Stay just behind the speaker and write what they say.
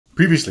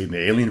Previously in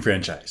the Alien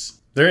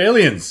franchise. They're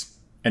aliens!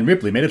 And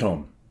Ripley made it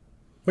home.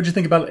 What'd you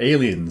think about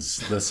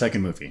Aliens, the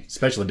second movie,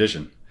 special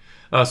edition?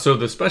 So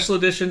the special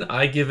edition,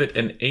 I give it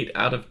an 8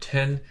 out of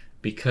 10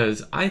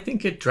 because I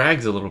think it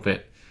drags a little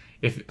bit.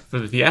 For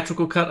the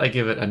theatrical cut, I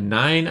give it a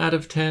 9 out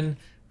of 10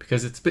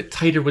 because it's a bit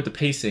tighter with the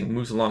pacing,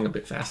 moves along a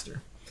bit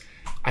faster.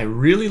 I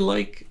really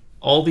like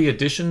all the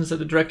additions that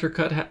the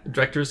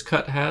director's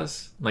cut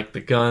has, like the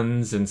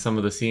guns and some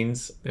of the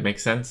scenes. They make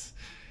sense.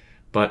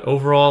 But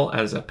overall,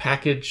 as a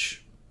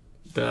package,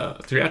 the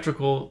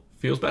theatrical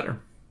feels better.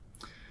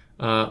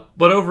 But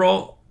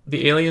overall,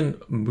 the Aliens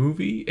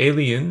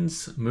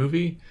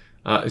movie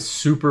is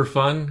super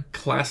fun.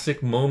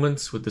 Classic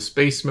moments with the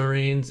Space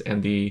Marines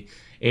and the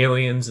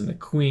aliens and the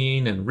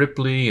Queen and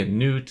Ripley and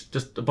Newt.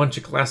 Just a bunch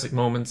of classic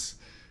moments.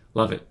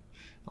 Love it.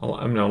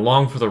 I'm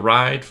along for the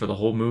ride for the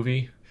whole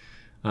movie.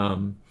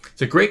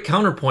 It's a great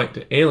counterpoint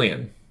to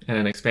Alien and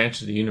an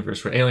expansion of the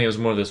universe, where Alien is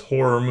more of this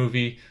horror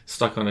movie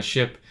stuck on a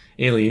ship.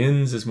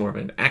 Aliens is more of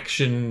an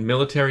action,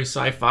 military,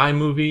 sci-fi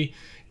movie.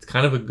 It's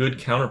kind of a good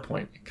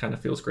counterpoint. It kind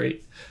of feels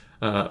great.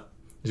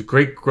 There's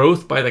great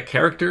growth by the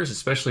characters,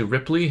 especially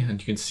Ripley, and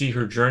you can see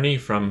her journey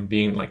from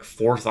being like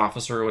 4th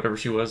officer or whatever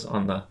she was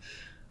on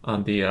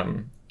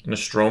the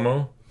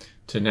Nostromo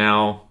to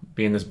now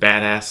being this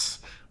badass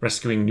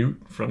rescuing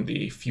Newt from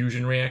the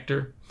fusion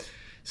reactor.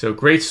 So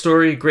great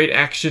story, great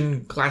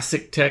action,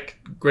 classic tech,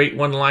 great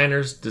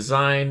one-liners,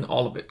 design,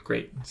 all of it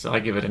great. So I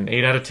give it an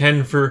 8 out of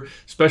 10 for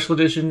special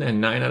edition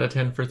and 9 out of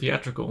 10 for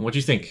theatrical. What do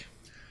you think?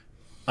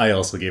 I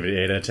also gave it an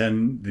 8 out of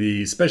 10.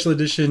 The special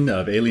edition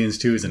of Aliens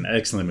 2 is an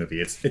excellent movie.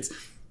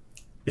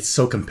 It's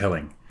so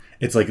compelling.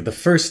 It's like the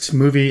first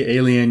movie,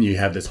 Alien, you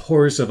have this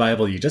horror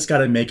survival, you just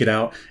gotta make it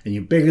out, and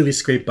you barely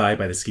scrape by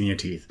the skin of your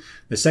teeth.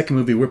 The second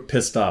movie, we're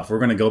pissed off. We're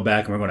gonna go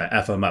back and we're gonna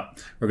F them up.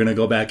 We're gonna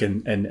go back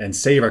and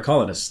save our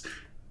colonists.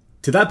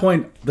 To that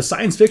point, the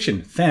science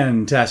fiction,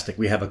 fantastic.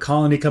 We have a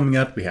colony coming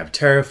up, we have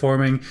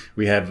terraforming,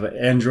 we have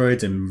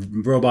androids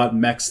and robot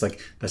mechs.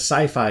 Like, the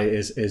sci-fi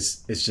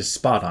is just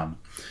spot on.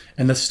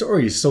 And the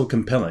story is so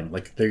compelling.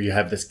 Like, there you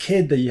have this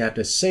kid that you have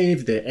to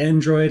save. The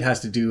android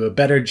has to do a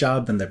better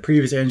job than the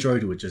previous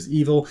android, which is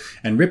evil.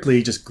 And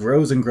Ripley just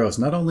grows and grows.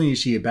 Not only is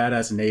she a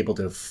badass and able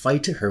to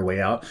fight her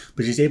way out,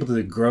 but she's able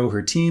to grow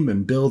her team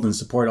and build and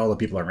support all the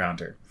people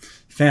around her.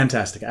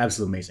 Fantastic.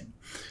 Absolutely amazing.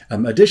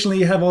 Additionally,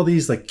 you have all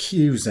these like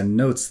cues and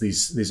notes,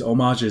 these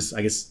homages,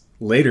 I guess,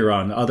 later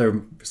on.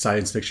 Other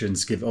science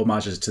fictions give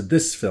homages to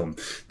this film.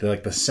 They're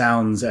like the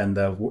sounds and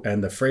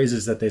the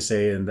phrases that they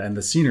say and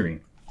the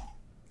scenery.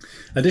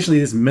 Additionally,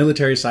 this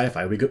military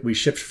sci-fi, we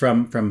shift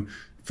from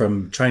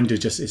trying to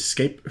just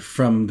escape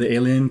from the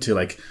alien to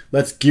like,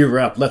 let's gear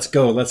up, let's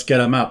go, let's get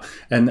them up,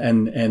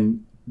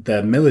 and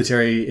the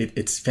military,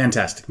 it's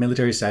fantastic.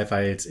 Military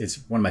sci-fi, it's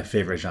one of my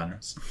favorite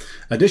genres.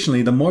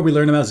 Additionally, the more we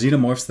learn about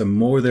xenomorphs, the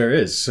more there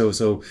is.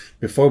 So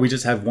before we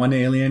just have one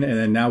alien, and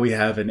then now we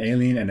have an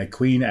alien and a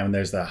queen, and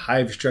there's the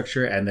hive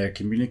structure and their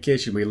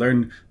communication. We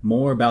learn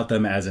more about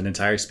them as an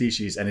entire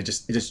species, and it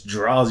just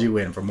draws you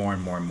in for more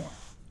and more and more.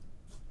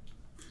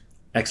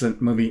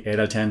 Excellent movie, 8 out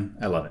of 10.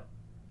 I love it.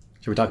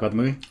 Should we talk about the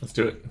movie? Let's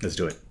do it. Let's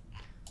do it.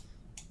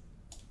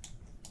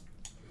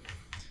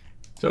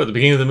 So at the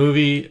beginning of the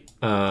movie,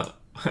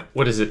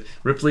 what is it?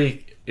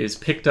 Ripley is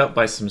picked up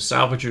by some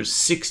salvagers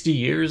 60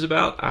 years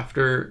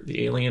after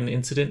the alien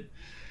incident.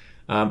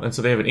 And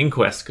so they have an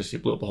inquest because she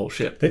blew up the whole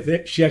ship.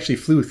 She actually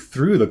flew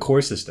through the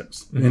core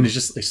systems. Mm-hmm. And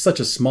it's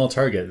such a small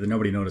target that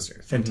nobody noticed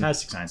her.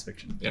 Fantastic science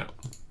fiction. Yeah.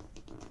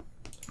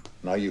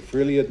 Now you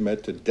freely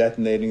admit to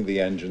detonating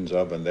the engines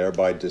of and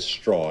thereby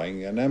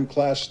destroying an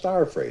M-class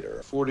star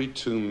freighter.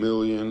 42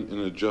 million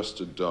in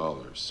adjusted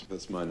dollars.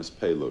 That's minus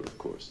payload, of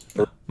course.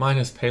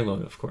 Minus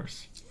payload, of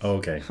course.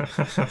 Okay.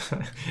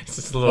 It's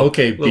just a little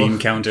bean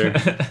counter.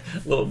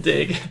 Little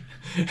dig.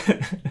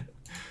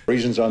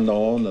 Reasons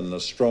unknown, the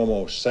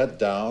Nostromo set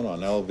down on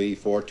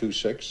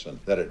LV-426, and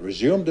that it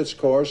resumed its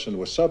course and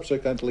was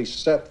subsequently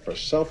set for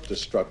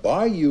self-destruct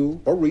by you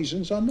for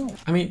reasons unknown.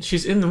 I mean,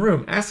 she's in the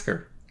room. Ask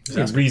her.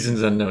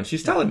 Reasons unknown.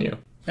 She's telling you.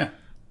 Yeah.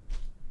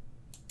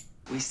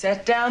 We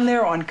sat down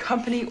there on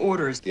company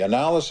orders. The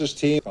analysis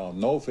team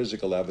found no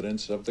physical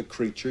evidence of the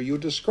creature you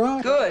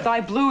described. Good. I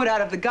blew it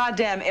out of the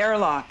goddamn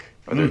airlock.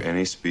 Are there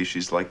any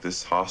species like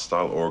this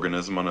hostile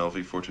organism on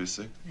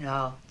LV-426?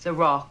 No, it's a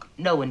rock.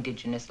 No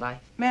indigenous life.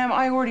 Ma'am,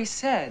 I already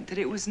said that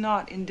it was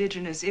not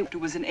indigenous. It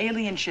was an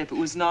alien ship. It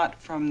was not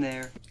from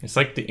there. It's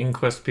like the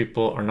inquest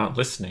people are not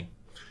listening.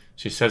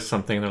 She says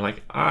something and they're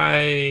like,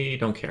 I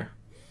don't care.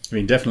 I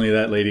mean, definitely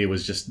that lady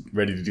was just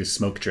ready to do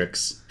smoke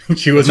tricks.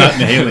 She was not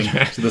inhaling.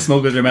 So the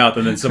smoke was in her mouth,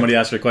 and then somebody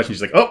asked her a question.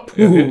 She's like, oh,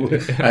 ooh,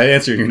 I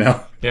answered you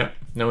now. Yeah,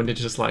 no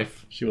indigenous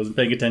life. She wasn't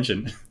paying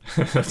attention.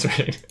 That's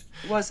right.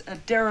 It was a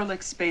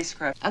derelict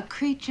spacecraft. A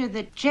creature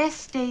that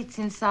gestates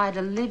inside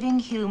a living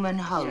human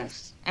host.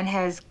 Yes. And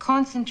has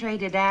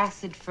concentrated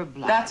acid for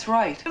blood. That's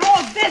right. And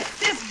all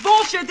this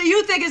bullshit that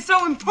you think is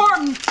so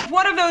important,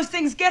 one of those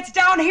things gets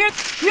down here,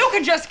 you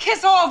can just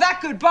kiss all that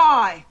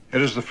goodbye.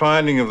 It is the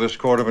finding of this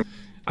court of...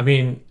 I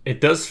mean,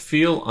 it does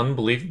feel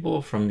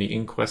unbelievable from the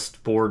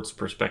inquest board's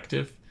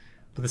perspective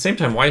But at the same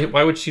time,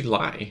 why would she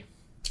lie?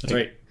 That's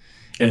right.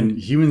 And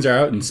humans are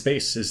out in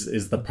space.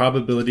 Is the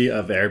probability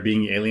of there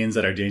being aliens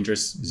that are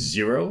dangerous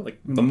 0? Like,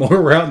 the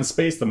more we're out in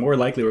space, the more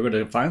likely we're going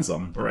to find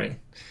some. Right.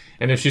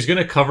 And if she's going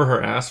to cover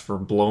her ass for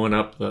blowing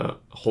up the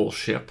whole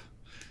ship,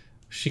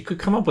 she could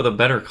come up with a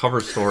better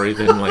cover story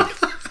than, like,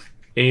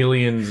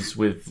 aliens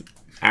with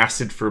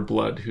acid for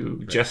blood who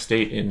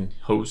gestate in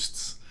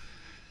hosts.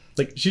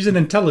 Like, she's an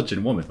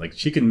intelligent woman. Like,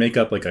 she can make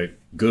up, like, a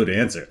good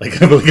answer.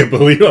 Like, a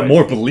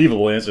more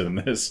believable answer than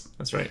this.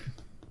 That's right.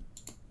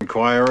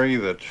 Inquiry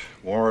that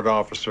Warrant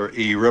Officer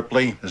E.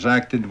 Ripley has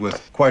acted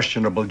with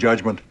questionable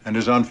judgment and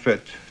is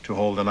unfit to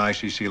hold an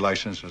ICC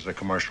license as a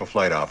commercial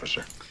flight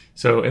officer.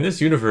 So in this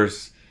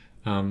universe,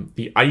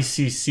 the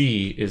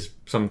ICC is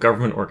some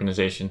government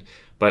organization,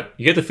 but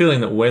you get the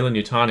feeling that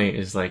Weyland-Yutani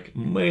is like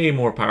way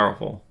more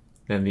powerful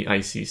than the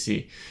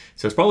ICC.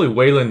 So it's probably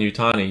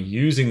Weyland-Yutani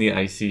using the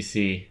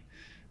ICC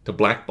to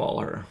blackball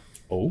her.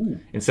 Oh.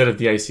 Instead of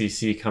the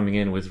ICC coming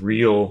in with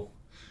real,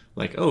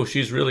 like, oh,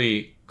 she's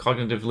really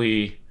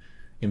cognitively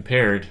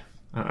impaired.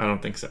 I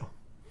don't think so.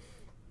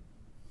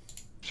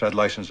 Said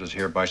license is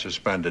hereby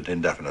suspended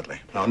indefinitely.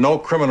 Now, no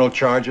criminal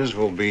charges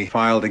will be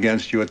filed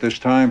against you at this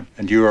time,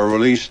 and you are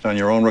released on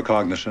your own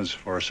recognizance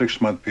for a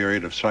 6-month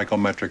period of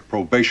psychometric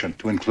probation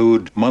to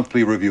include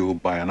monthly review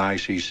by an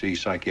ICC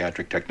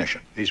psychiatric technician.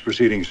 These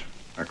proceedings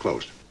are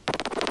closed.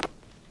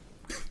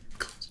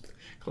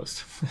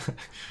 Closed.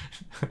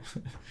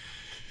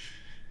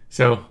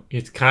 So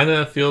it kind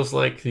of feels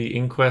like the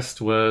inquest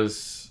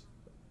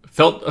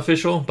felt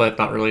official, but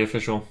not really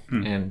official.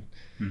 And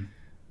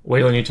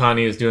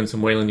Weyland-Yutani is doing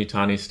some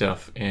Weyland-Yutani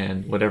stuff,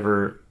 and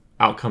whatever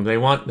outcome they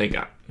want, they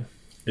got.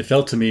 It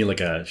felt to me like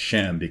a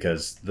sham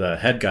because the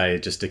head guy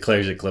just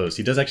declares it closed.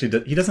 He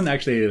doesn't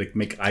actually like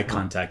make eye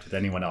contact with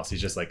anyone else.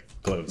 He's just like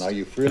closed. Now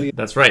you freely...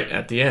 That's right.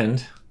 At the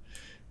end,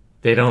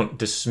 they don't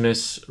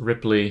dismiss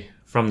Ripley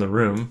from the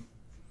room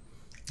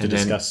and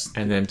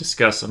then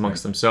discuss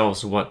amongst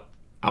themselves what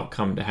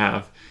outcome to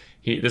have.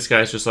 This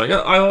guy's just like,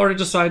 oh, I already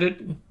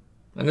decided,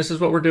 and this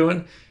is what we're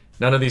doing.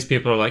 None of these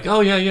people are like,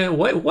 oh yeah,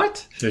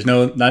 what? There's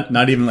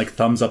not even like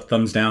thumbs up,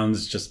 thumbs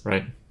downs. Just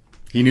right.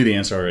 He knew the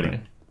answer already.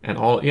 Right. And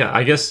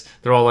I guess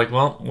they're all like,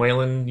 well,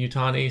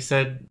 Weyland-Yutani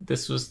said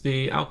this was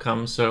the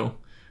outcome, so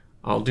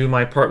I'll do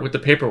my part with the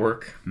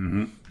paperwork,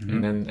 and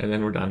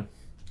then we're done.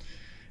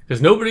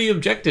 Because nobody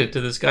objected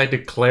to this guy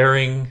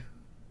declaring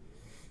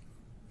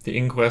the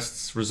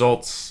inquest's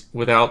results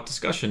without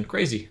discussion.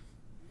 Crazy.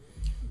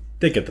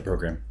 They get the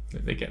program.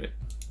 They get it.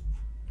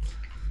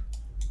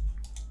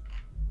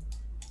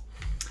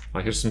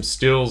 Here's some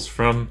stills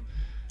from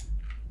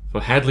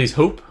Hadley's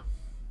Hope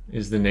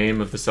is the name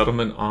of the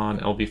settlement on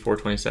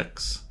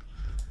LV-426.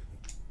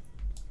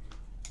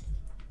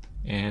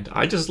 And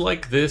I just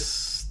like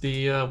this,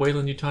 the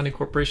Weyland-Yutani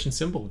Corporation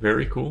symbol.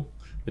 Very cool.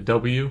 The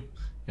W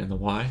and the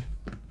Y.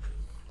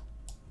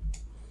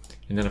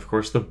 And then, of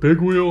course, the big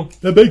wheel.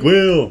 The big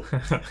wheel!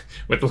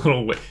 With the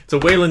little... It's a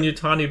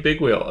Weyland-Yutani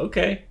big wheel.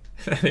 Okay.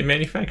 They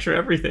manufacture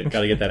everything.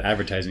 Gotta get that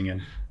advertising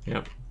in.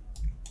 Yep.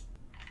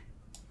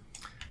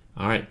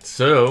 All right,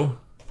 so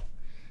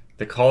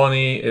the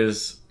colony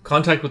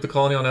contact with the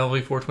colony on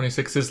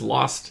LV-426 is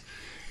lost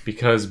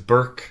because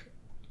Burke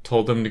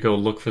told them to go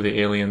look for the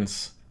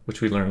aliens,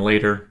 which we learn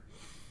later,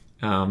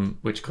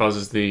 which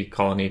causes the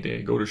colony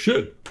to go to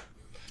shit.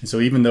 And so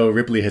even though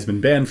Ripley has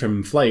been banned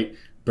from flight,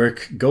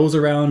 Burke goes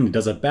around,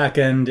 does a back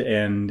end,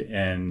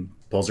 and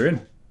pulls her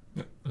in.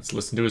 Let's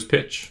listen to his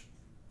pitch.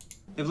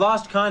 They've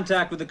lost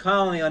contact with the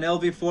colony on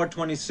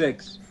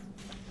LV-426.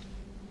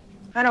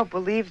 I don't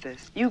believe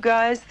this. You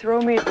guys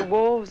throw me at the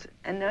wolves,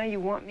 and now you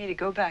want me to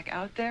go back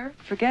out there?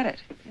 Forget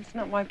it. It's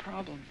not my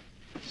problem.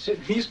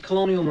 These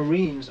colonial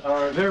marines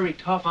are very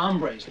tough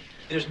hombres.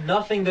 There's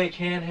nothing they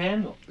can't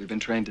handle. We've been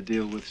trained to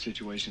deal with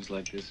situations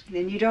like this.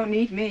 Then you don't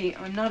need me.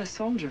 I'm not a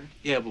soldier.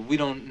 Yeah, but we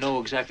don't know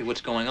exactly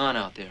what's going on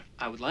out there.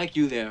 I would like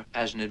you there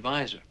as an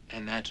advisor,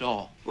 and that's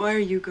all. Why are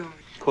you going?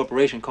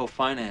 Corporation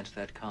co-financed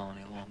that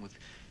colony along with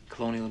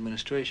colonial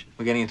administration.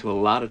 We're getting into a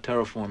lot of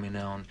terraforming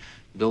now and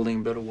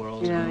building better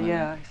worlds.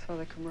 Yeah, I saw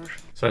the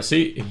commercial. So I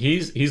see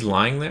he's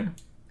lying there.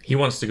 He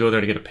wants to go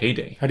there to get a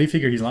payday. How do you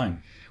figure he's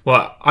lying?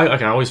 Well,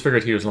 I always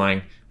figured he was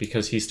lying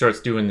because he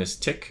starts doing this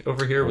tick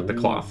over here with the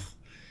cloth.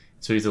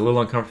 So he's a little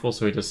uncomfortable,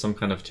 so he does some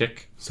kind of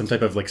tick. Some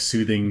type of like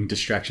soothing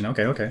distraction.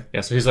 Okay. Yeah,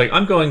 so he's like,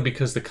 I'm going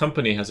because the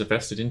company has a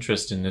vested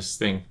interest in this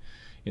thing,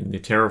 in the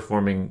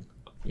terraforming,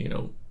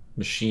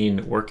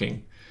 machine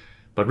working.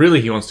 But really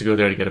he wants to go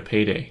there to get a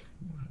payday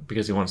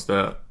because he wants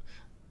the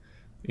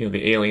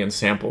alien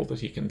sample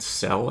that he can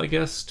sell, I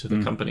guess, to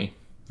the company.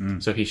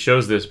 So he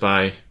shows this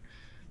by,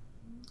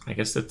 I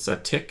guess it's a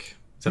tick.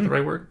 Is that the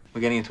right word?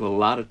 We're getting into a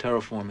lot of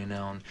terraforming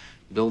now and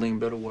building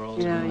better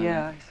worlds.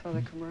 Yeah, I saw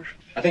the commercial.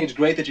 I think it's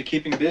great that you're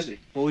keeping busy.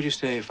 What would you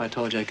say if I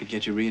told you I could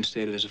get you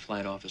reinstated as a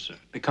flight officer?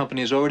 The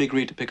company has already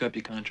agreed to pick up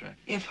your contract.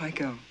 If I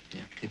go.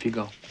 Yeah, if you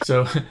go.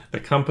 So the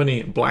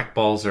company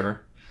blackballs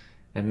her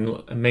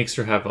and makes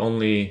her have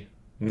only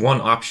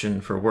one option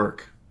for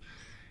work.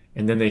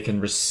 And then they can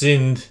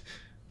rescind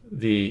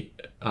the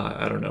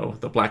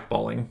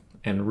blackballing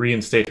and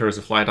reinstate her as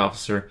a flight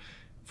officer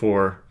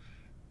for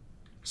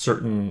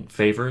certain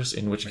favors,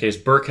 in which case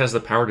Burke has the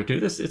power to do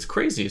this. It's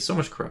crazy. It's so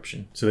much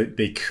corruption. So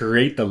they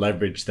create the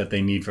leverage that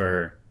they need for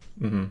her.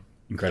 Mm-hmm.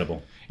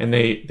 Incredible. And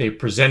they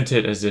present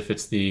it as if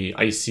it's the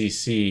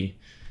ICC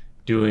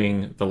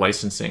doing the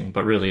licensing,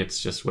 but really it's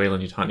just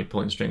Weyland-Yutani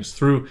pulling strings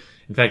through.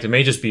 In fact, it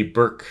may just be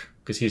Burke,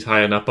 because he's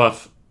high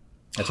enough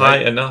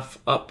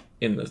up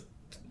in the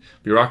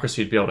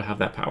bureaucracy to be able to have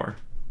that power.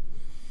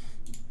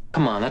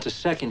 Come on, that's a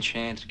second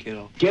chance,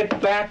 kiddo. Get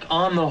back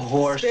on the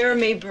horse. Spare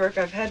me, Burke.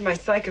 I've had my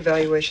psych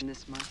evaluation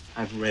this month.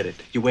 I've read it.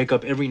 You wake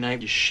up every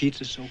night, your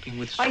sheets are soaking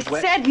with I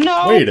sweat. said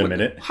no! Wait a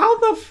minute. How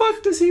the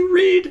fuck does he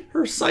read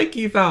her psych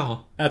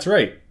eval? That's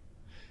right.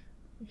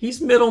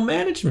 He's middle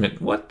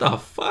management. What the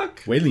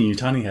fuck?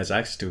 Weyland-Yutani has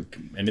access to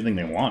anything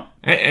they want.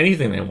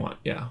 Anything they want,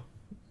 yeah.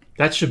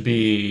 That should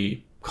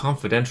be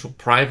confidential,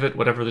 private,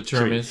 whatever the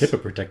term is.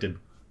 HIPAA protected.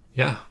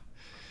 Yeah.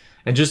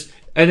 And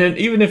then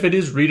even if it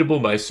is readable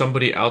by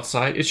somebody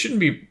outside, it shouldn't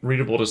be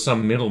readable to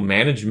some middle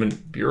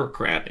management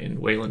bureaucrat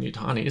in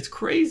Weyland-Yutani. It's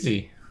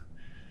crazy.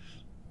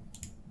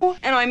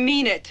 And I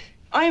mean it.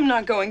 I am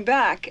not going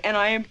back, and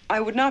I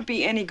would not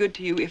be any good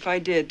to you if I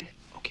did.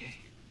 Okay.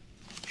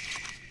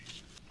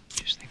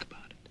 Just think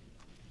about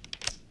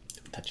it.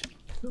 Don't touch me.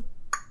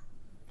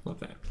 Love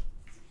that.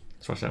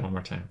 Let's watch that one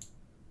more time.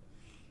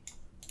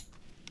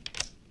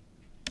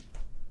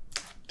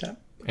 Tap.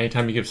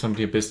 Anytime you give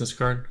somebody a business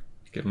card,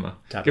 give them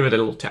Tap. give it a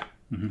little tap.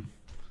 Mm-hmm.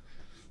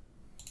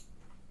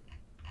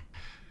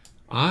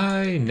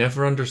 I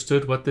never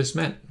understood what this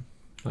meant.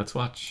 Let's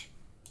watch.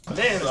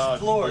 Damn, the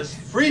floor is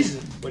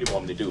freezing. What do you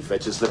want me to do?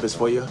 Fetch your slippers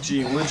for you?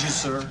 Gee, would you,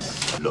 sir?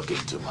 Look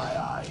into my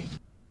eye.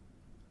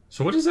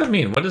 So what does that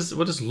mean? What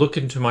does look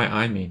into my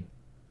eye mean?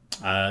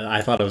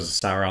 I thought it was a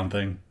Sauron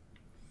thing.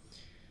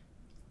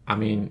 I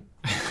mean,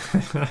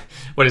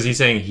 what is he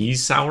saying?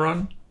 He's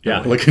Sauron? Yeah,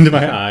 look into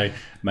my eye.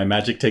 My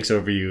magic takes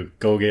over you.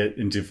 Go get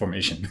into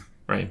formation.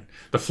 Right.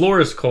 The floor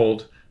is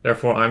cold,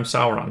 therefore I'm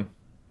Sauron.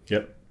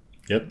 Yep.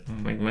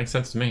 Makes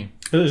sense to me.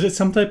 Is it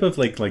some type of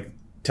like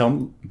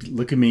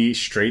look at me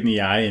straight in the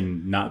eye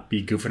and not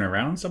be goofing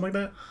around, something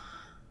like that?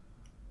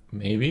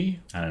 Maybe.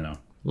 I don't know.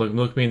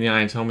 Look me in the eye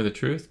and tell me the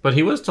truth. But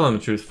he was telling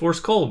the truth. Floor's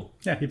cold.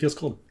 Yeah, he feels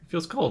cold. He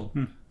feels cold.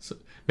 So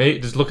maybe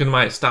just look in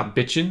my eye. Stop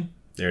bitching.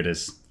 There it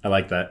is. I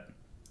like that.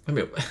 I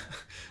mean,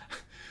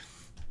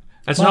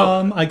 that's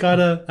Mom, I got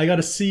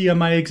a C on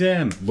my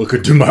exam. Look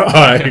into my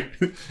eye.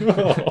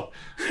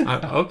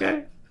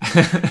 Okay.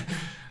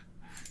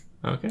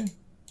 Okay.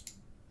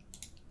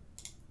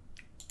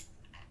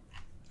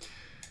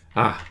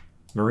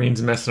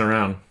 Marines messing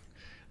around.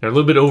 They're a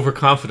little bit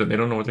overconfident. They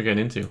don't know what they're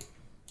getting into.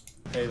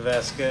 Hey,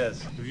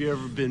 Vasquez, have you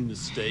ever been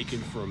mistaken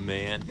for a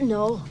man?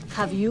 No.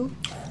 Have you?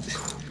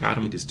 Got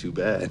him. It is too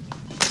bad.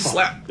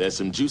 Slap. There's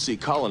some juicy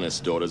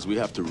colonist daughters we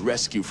have to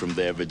rescue from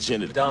their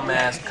virginity.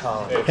 Dumbass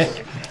colony.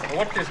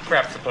 What this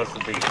crap supposed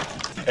to be?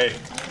 Hey,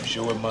 you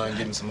sure wouldn't mind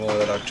getting some more of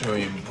that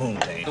Arcturian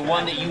poontang? The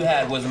one that you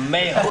had was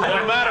male. It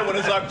doesn't matter when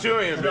it's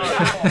Arcturian, baby.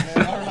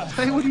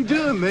 Hey, what are you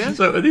doing, man?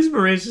 So these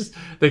Marines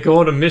they go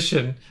on a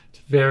mission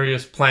to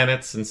various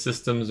planets and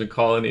systems and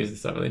colonies and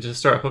stuff, and they just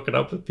start hooking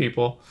up with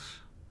people.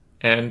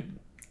 And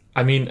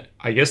I mean,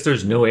 I guess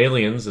there's no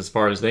aliens as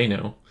far as they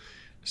know.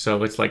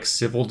 So it's like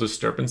civil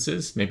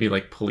disturbances, maybe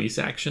like police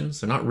actions.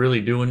 They're not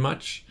really doing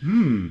much.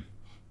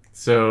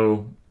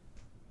 So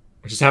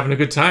we're just having a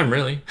good time,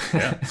 really.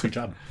 Yeah, good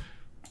job.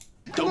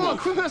 Come on,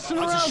 quit messing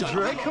around,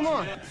 Drake. Come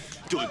on.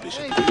 Do it,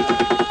 Bishop.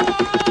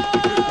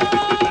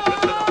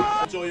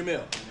 Enjoy your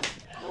meal.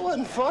 It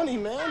wasn't funny,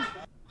 man.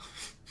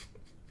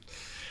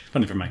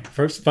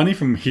 Funny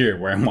from here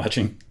where I'm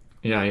watching.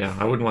 Yeah.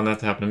 I wouldn't want that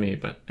to happen to me,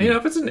 but you know,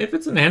 if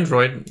it's an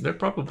android, they're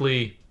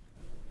probably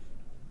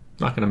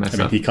not going to mess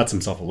up. He cuts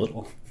himself a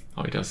little.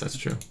 Oh, he does. That's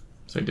true.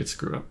 So he did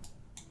screw up.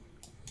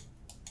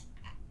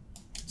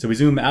 So we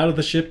zoom out of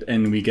the ship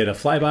and we get a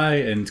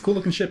flyby, and it's a cool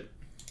looking ship.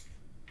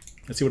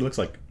 Let's see what it looks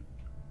like.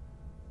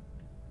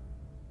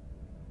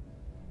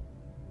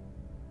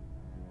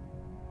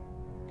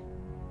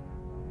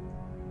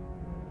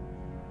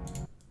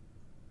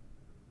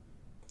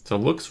 So it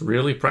looks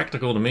really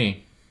practical to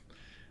me.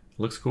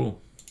 Looks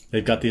cool.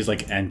 They've got these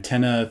like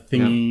antenna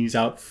thingies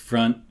out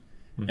front,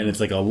 and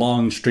it's like a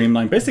long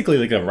streamline, basically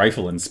like a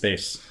rifle in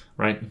space.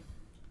 Right.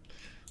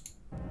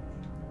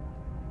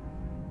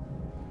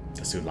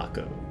 The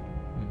Sulaco.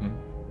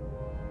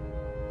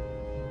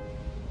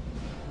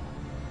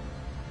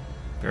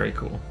 Very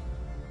cool.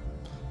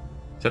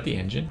 Is that the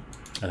engine?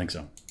 I think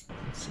so.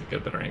 Let's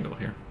get a better angle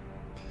here.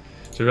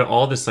 So we've got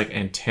all this like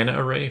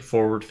antenna array,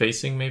 forward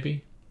facing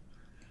maybe.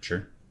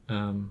 Sure.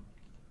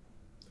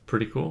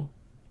 Pretty cool.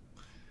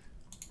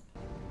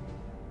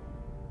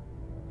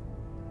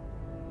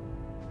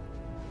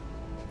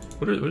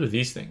 What are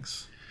these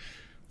things?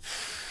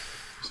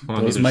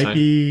 Those might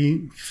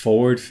be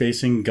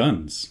forward-facing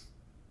guns.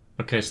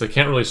 Okay, so they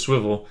can't really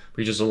swivel.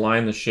 We just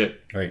align the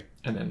ship, right?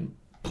 And then.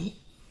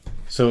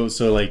 So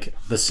like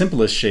the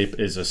simplest shape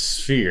is a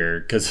sphere,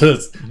 because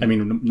I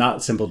mean,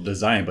 not simple to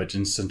design, but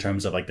just in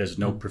terms of like there's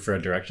no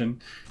preferred direction.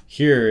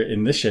 here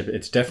in this ship,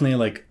 it's definitely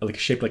like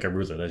shaped like a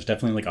ruler. There's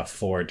definitely like a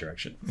forward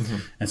direction.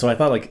 And so I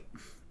thought, like,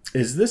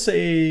 is this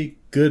a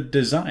good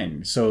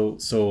design? So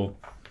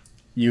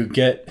you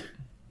get,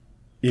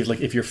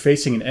 if you're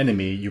facing an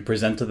enemy, you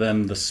present to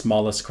them the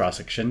smallest cross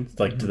section.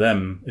 Like to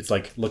them, it's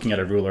like looking at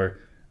a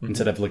ruler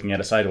instead of looking at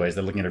it sideways.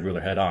 They're looking at a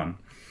ruler head on.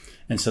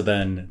 And so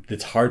then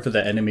it's hard for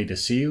the enemy to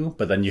see you,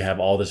 but then you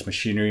have all this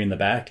machinery in the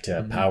back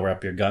to power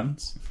up your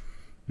guns.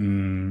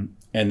 And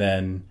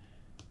then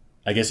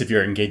I guess if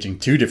you're engaging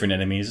two different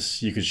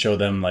enemies, you could show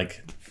them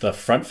like the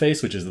front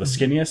face, which is the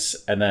skinniest,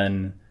 and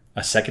then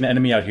a second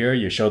enemy out here,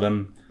 you show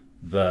them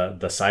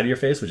the side of your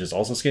face, which is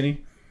also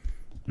skinny.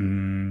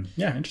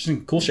 Yeah,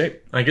 interesting. Cool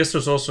shape. I guess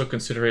there's also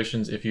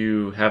considerations if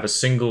you have a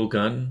single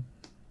gun,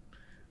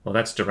 well,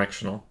 that's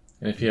directional.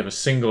 And if you have a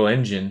single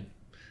engine,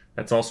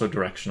 that's also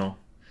directional.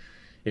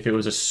 If it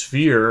was a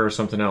sphere or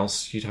something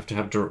else, you'd have to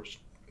have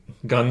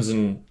guns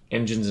and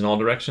engines in all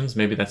directions.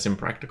 Maybe that's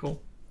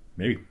impractical.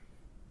 Maybe.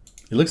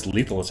 It looks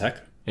lethal as heck.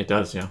 It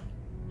does, yeah.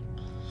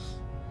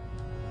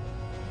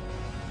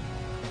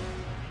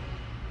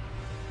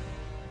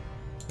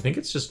 I think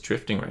it's just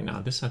drifting right now.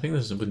 I think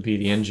this would be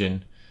the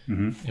engine.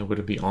 It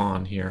would be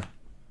on here.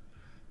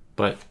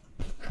 But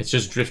it's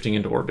just drifting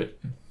into orbit.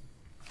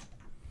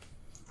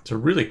 It's a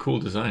really cool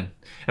design.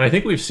 And I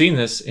think we've seen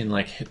this in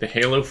like the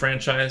Halo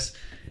franchise.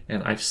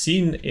 And I've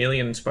seen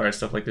alien-inspired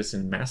stuff like this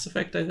in Mass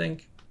Effect, I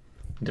think.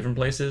 In different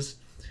places.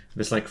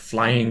 This like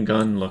flying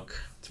gun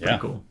look. It's pretty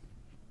cool.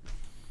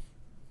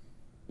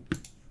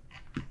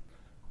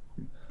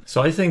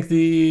 So I think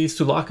the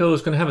Sulaco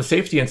is going to have a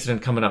safety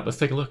incident coming up. Let's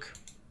take a look.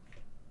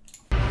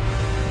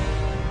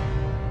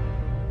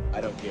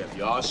 I don't care if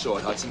you are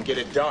short, Hudson. Get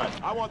it done.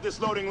 I want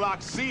this loading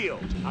lock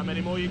sealed. How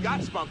many more you got,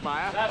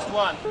 Spunkmeyer? That's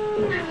one.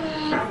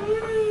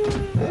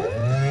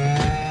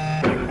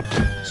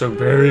 So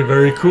very,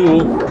 very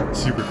cool.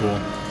 Super cool.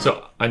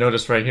 So I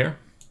noticed right here.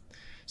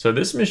 So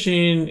this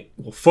machine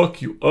will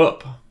fuck you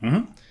up.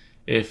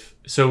 If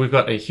so, we've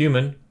got a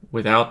human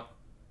without,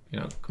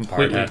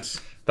 completely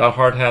without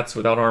hard hats,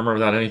 without armor,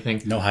 without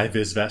anything. No high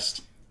vis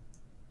vest.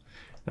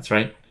 That's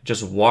right.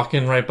 Just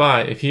walking right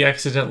by. If he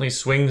accidentally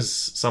swings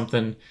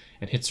something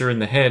and hits her in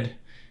the head,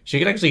 she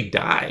could actually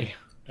die.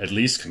 At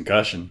least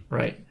concussion.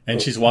 Right.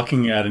 And she's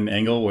walking at an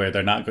angle where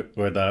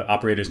where the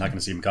operator's not going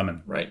to see him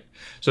coming. Right.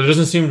 So there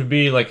doesn't seem to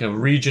be like a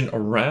region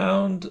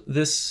around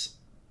this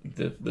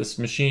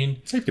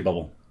machine. Safety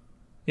bubble.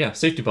 Yeah,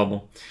 safety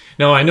bubble.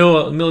 Now I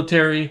know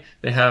military,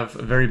 they have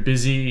very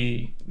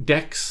busy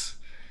decks,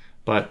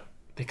 but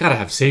they gotta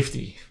have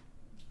safety.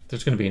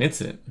 There's gonna be an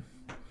incident.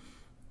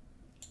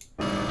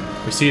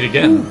 We see it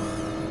again.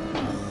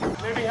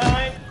 Clear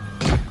behind.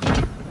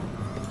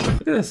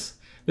 Look at this.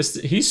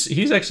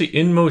 He's actually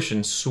in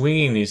motion,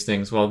 swinging these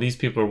things while these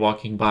people are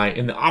walking by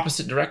in the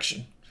opposite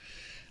direction.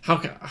 How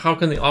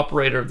can the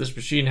operator of this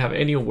machine have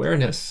any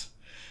awareness?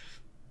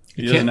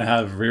 He doesn't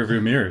have rear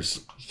view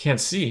mirrors. You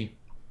can't see.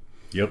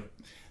 Yep.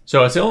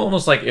 So it's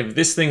almost like if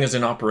this thing is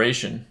in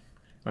operation,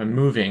 I'm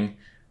moving,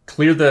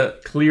 clear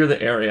the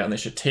area, and they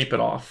should tape it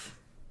off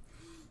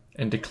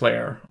and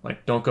declare,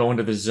 like, don't go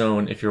into the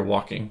zone if you're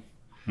walking.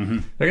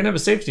 They're gonna have a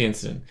safety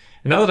incident.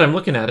 And now that I'm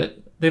looking at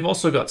it, they've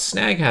also got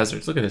snag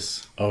hazards. Look at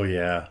this. Oh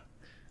yeah,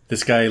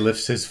 this guy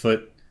lifts his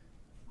foot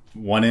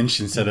 1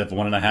 inch instead of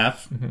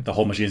 1.5. The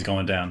whole machine's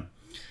going down.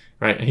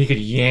 Right, and he could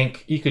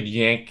yank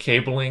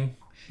cabling.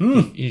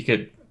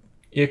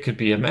 It could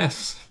be a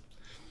mess.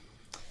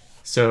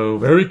 So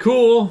very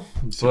cool,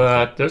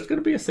 but there's going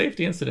to be a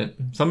safety incident.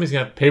 Somebody's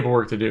going to have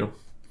paperwork to do.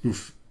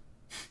 Oof.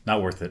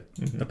 Not worth it.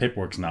 The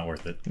paperwork's not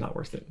worth it. Not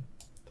worth it.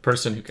 The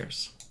person, who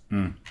cares?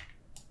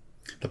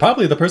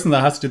 Probably the person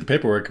that has to do the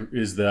paperwork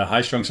is the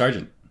high-strung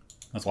sergeant.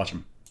 Let's watch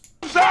him.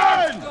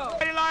 Son!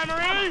 Hey, line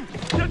Marine!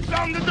 Get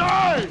something to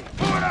die!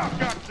 Move it out,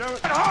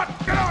 goddammit! Get hot!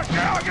 Get out! Get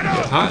out! Get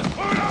out! Hot. Move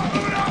it out!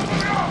 Move it out! Move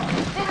it out!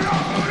 Move it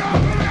out! Move it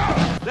out! Move it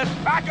out! Let's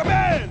pack them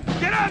in!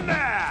 Get in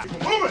there!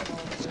 Move it!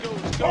 Let's go!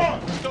 Let's go!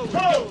 Let's go! Let's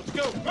go! Let's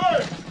go!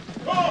 Hey!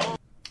 Go!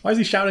 Why is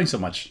he shouting so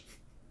much?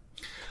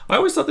 I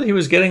always thought that he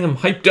was getting them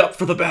hyped up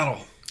for the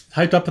battle.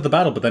 Hyped up for the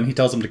battle, but then he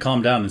tells them to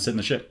calm down and sit in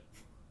the ship.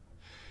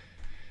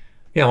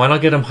 Yeah, why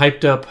not get them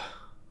hyped up?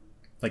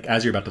 Like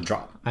as you're about to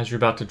drop. As you're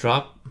about to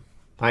drop?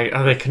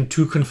 Are they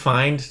too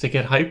confined to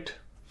get hyped?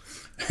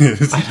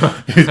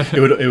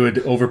 it would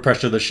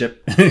overpressure the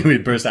ship. It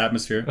would burst the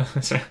atmosphere.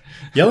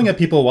 Yelling at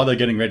people while they're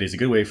getting ready is a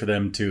good way for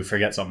them to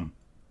forget something.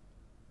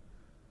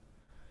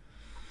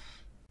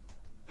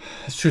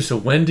 That's true. So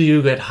when do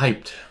you get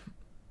hyped?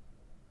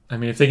 I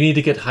mean, if they need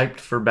to get hyped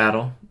for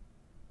battle,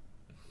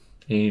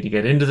 you need to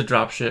get into the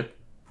dropship,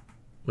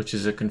 which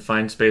is a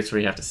confined space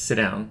where you have to sit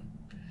down.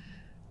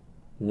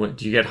 Do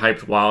you get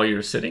hyped while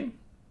you're sitting?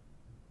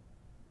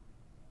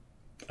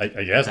 I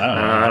guess. I don't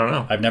know. I don't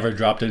know. I've never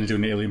dropped into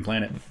an alien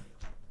planet.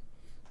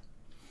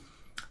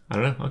 I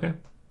don't know. Okay.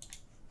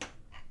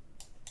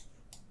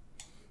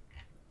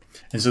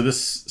 And so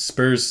this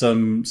spurs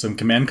some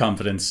command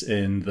confidence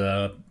in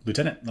the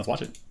lieutenant. Let's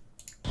watch it.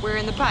 We're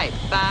in the pipe.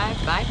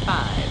 5 by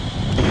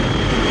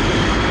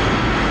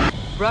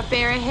 5. Rough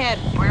air ahead.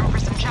 We're in for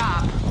some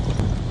chop.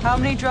 How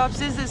many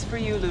drops is this for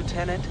you,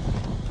 Lieutenant?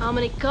 How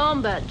many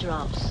combat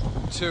drops?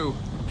 2.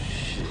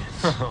 Shit.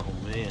 Oh,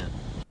 man.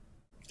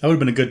 That would have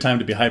been a good time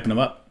to be hyping him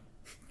up.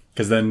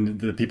 Because then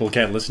the people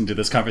can't listen to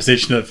this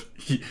conversation of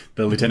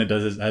the lieutenant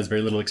has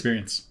very little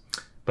experience.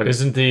 But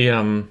isn't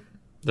the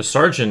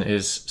sergeant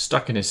is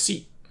stuck in his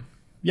seat?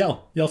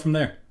 Yell from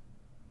there.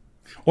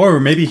 Or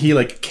maybe he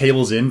like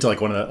cables into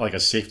like one of the, like a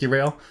safety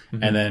rail,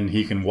 and then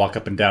he can walk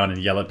up and down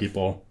and yell at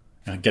people,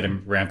 and get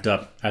him ramped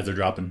up as they're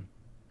dropping.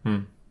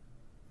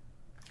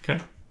 Okay.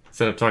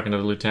 Instead of talking to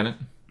the lieutenant.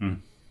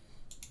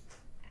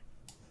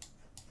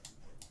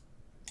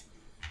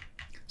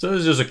 So this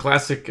is just a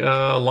classic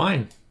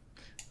line.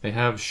 They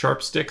have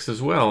sharp sticks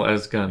as well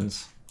as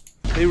guns.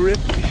 Hey,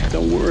 Ripley,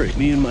 don't worry.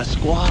 Me and my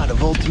squad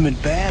of ultimate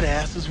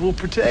badasses will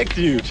protect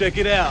you. Check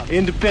it out.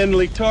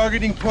 Independently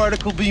targeting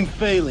particle beam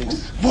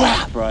phalanx.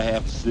 Wow! I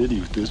half the city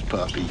with this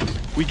puppy.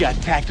 We got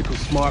tactical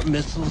smart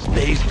missiles,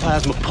 phase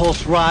plasma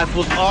pulse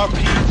rifles,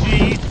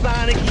 RPGs,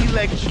 sonic,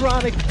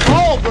 electronic,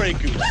 ball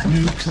breakers.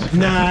 Nukes,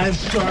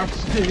 knives, sharp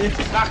sticks.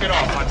 Knock it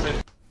off, Hudson.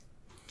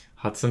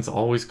 Hudson's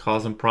always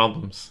causing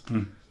problems.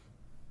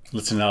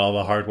 Listening to all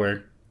the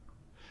hardware.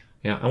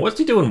 Yeah, and what's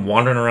he doing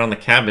wandering around the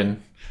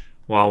cabin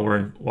while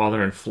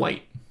they're in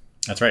flight?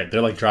 That's right. They're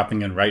like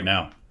dropping in right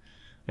now.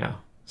 Yeah.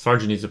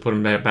 Sergeant needs to put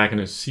him back in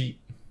his seat.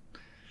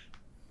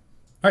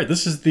 All right,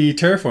 this is the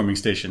terraforming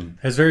station.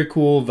 Has very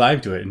cool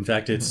vibe to it. In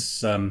fact, it's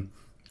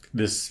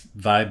this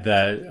vibe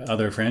that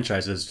other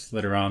franchises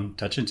later on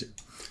touch into.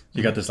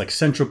 You got this like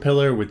central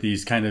pillar with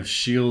these kind of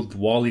shield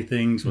wally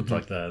things with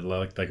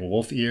like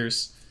wolf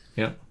ears.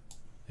 Yeah.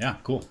 Yeah,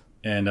 cool.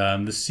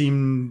 And this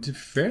seemed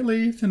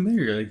fairly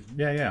familiar. Like,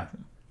 yeah.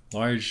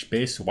 Large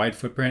base, wide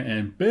footprint,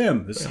 and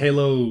bam! This is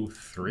Halo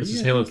 3? This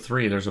is Halo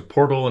 3. There's a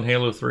portal in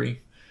Halo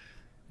 3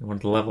 in one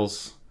of the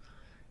levels.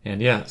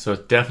 And yeah, so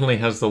it definitely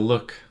has the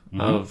look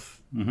of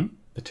the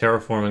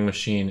terraforming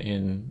machine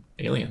in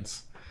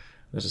Aliens.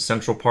 There's a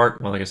central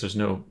part. Well, I guess there's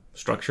no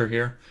structure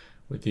here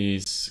with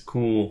these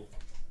cool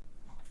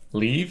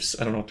leaves.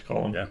 I don't know what to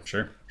call them. Yeah,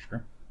 sure.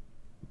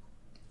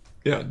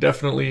 Yeah,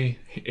 definitely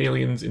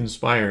Aliens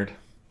inspired.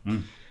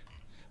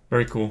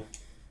 Very cool.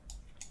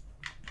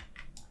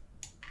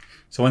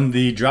 So when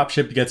the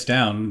dropship gets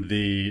down,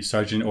 the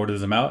sergeant orders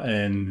them out,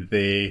 and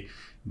they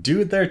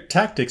do their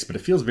tactics, but it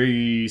feels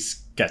very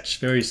sketch,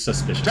 very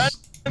suspicious.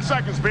 10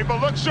 seconds, people.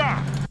 Look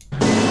sharp.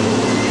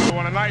 We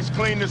want a nice,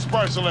 clean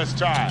dispersal this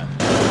time.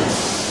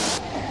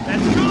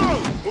 Let's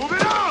go. Move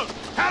it out.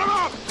 Head 'em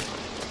up.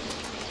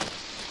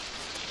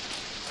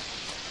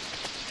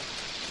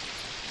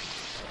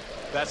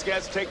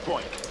 Vasquez, take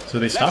point. So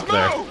they stop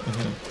there,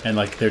 and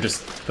like they're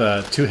just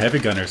the two heavy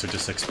gunners are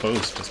just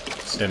exposed, just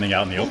standing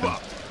out in the open.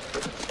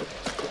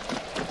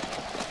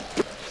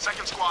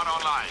 Second squad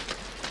online.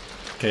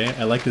 Okay,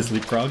 I like this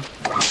leapfrog.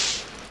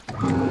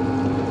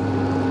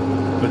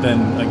 But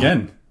then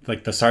again,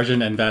 like the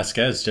sergeant and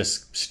Vasquez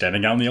just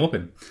standing out in the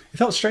open. It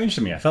felt strange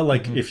to me. I felt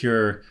like if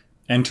you're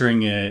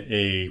entering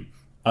a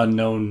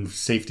unknown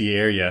safety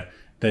area,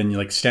 then you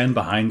like stand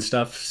behind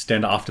stuff,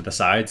 stand off to the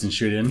sides and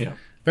shoot in. Yeah.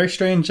 Very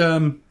strange,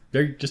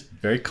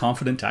 very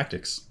confident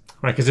tactics.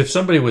 Right, because if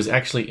somebody was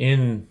actually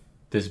in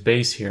this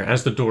base here,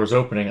 as the door's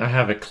opening, I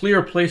have a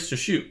clear place to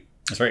shoot.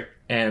 That's right.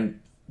 And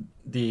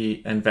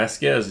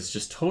Vasquez is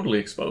just totally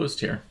exposed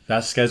here.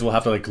 Vasquez will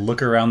have to like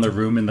look around the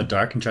room in the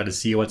dark and try to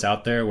see what's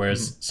out there,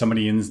 whereas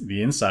somebody in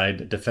the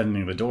inside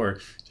defending the door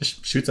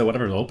just shoots at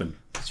whatever's open.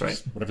 That's right.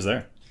 Just whatever's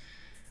there.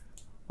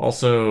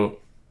 Also,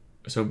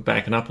 so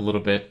backing up a little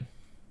bit,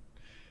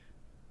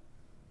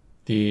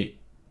 the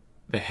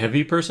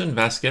heavy person,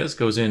 Vasquez,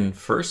 goes in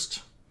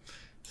first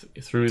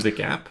through the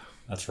gap.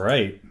 That's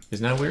right.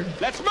 Isn't that weird?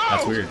 Let's move.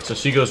 That's weird. So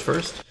she goes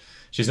first.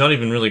 She's not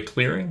even really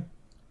clearing.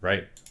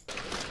 Right.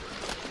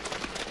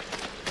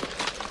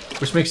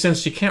 Which makes sense.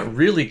 She can't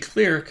really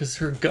clear because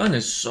her gun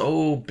is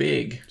so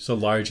big. So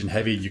large and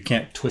heavy, you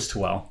can't twist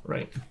well.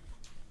 Right.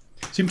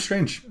 Seems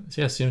strange.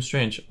 Yeah, seems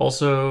strange.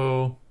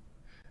 Also,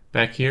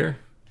 back here,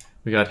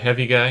 we got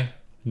heavy guy,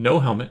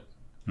 no helmet.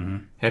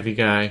 Heavy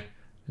guy,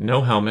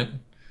 no helmet.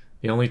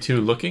 The only two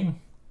looking?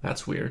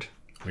 That's weird.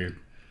 Weird.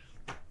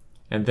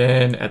 And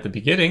then at the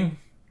beginning,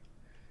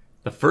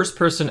 the first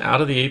person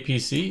out of the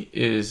APC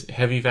is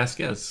Heavy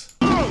Vasquez.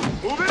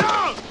 Move it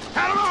out!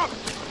 Head 'em up!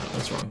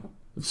 That's wrong.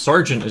 The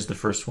sergeant is the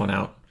first one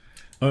out.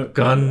 Oh,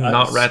 Gun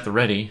not at the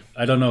ready.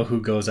 I don't know who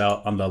goes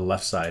out on the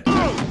left side. Move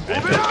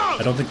it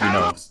out! I don't think we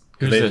know.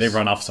 Who's They this?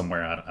 run off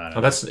somewhere. I don't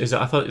Oh,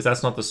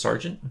 that's not the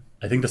sergeant.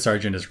 I think the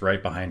sergeant is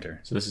right behind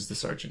her. So this is the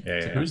sergeant. Yeah,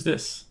 So yeah. who's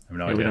this? I have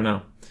no We idea. don't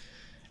know.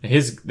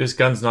 This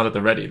gun's not at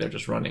the ready. They're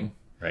just running.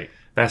 Right.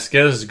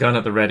 Vasquez's gun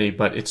at the ready,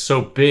 but it's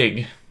so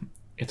big,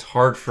 it's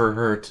hard for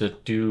her to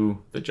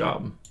do the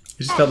job.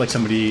 It just felt like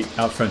somebody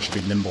out front should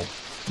be nimble.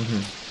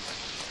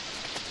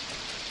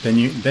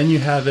 Then you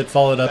have it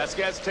followed up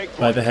Vasquez, take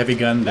by point. the heavy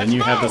gun. Then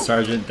you have the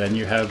sergeant. Then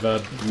you have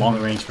a long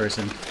range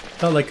person.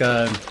 Felt like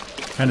a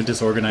kind of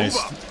disorganized,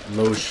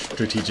 low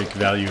strategic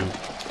value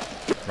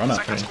run up.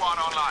 Second squad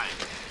online.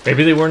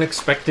 Maybe they weren't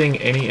expecting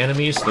any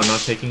enemies, so they're not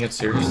taking it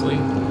seriously. I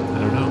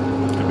don't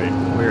know. Could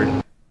be.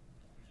 Weird.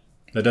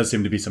 That does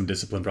seem to be some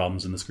discipline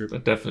problems in this group.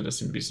 That definitely does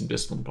seem to be some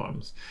discipline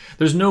problems.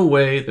 There's no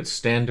way that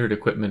standard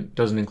equipment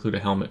doesn't include a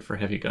helmet for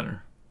heavy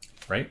gunner.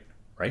 Right.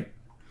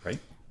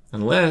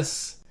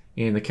 Unless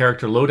in the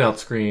character loadout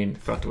screen,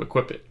 forgot to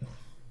equip it.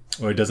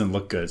 Or it doesn't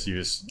look good, so you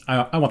just,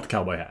 I want the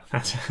cowboy hat.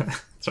 That's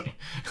right.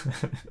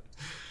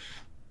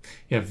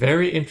 Yeah,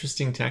 very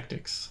interesting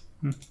tactics.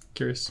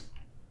 Curious.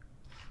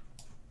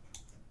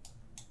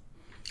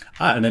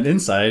 And then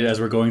inside, as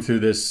we're going through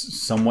this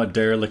somewhat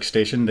derelict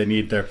station, they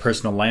need their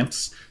personal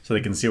lamps so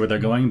they can see where they're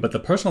going. But the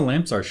personal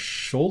lamps are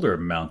shoulder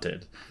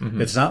mounted.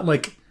 It's not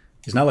like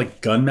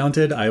gun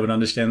mounted. I would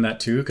understand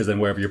that too, because then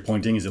wherever you're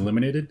pointing is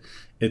illuminated.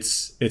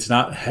 It's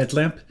not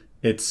headlamp.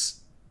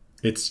 It's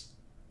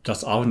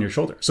just on your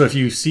shoulder. So if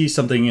you see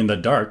something in the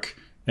dark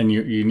and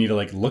you need to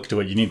like look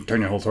to it, you need to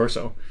turn your whole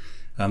torso.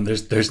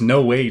 There's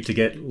no way to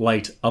get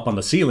light up on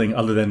the ceiling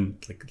other than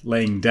like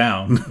laying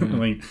down. I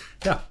mean,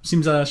 yeah,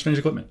 seems strange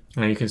equipment.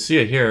 Now you can see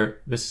it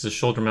here. This is a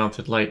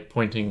shoulder-mounted light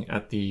pointing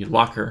at the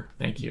locker.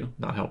 Thank you,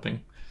 not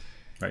helping.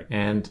 Right.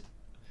 And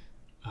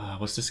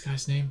what's this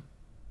guy's name?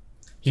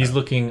 He's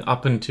looking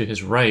up and to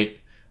his right,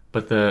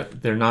 but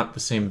they're not the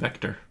same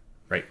vector.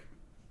 Right.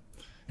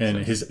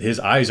 And so his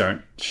eyes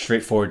aren't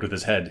straight forward with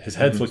his head. His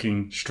head's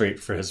looking straight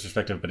for his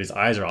perspective, but his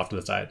eyes are off to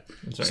the side.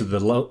 Right. So the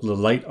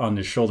light on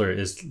his shoulder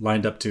is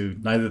lined up to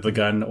neither the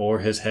gun or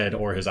his head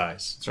or his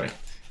eyes. That's right.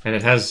 And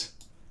it has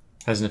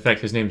an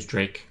effect. His name's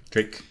Drake.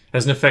 Drake.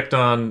 Has an effect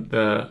on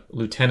the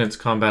lieutenant's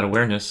combat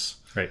awareness.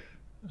 Right.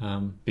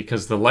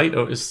 Because the light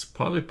is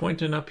probably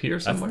pointing up here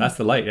somewhere. That's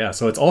the light, yeah.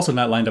 So it's also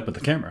not lined up with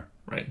the camera.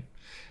 Right.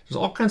 There's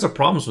all kinds of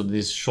problems with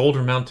these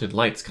shoulder-mounted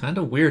lights. Kind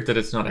of weird that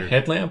it's not a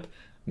headlamp.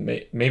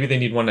 Maybe they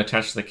need one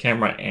attached to the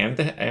camera and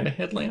a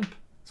headlamp.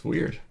 It's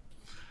weird.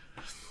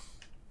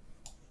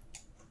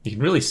 You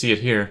can really see it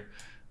here.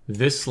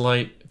 This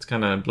light, it's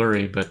kind of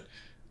blurry, but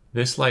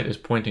this light is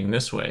pointing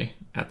this way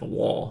at the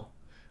wall,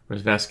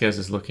 whereas Vasquez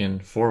is looking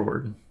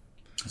forward.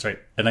 That's right.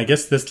 And I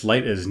guess this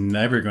light is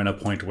never going to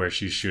point where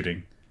she's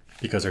shooting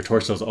because her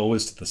torso is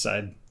always to the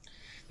side.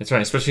 That's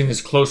right. Especially in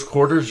these close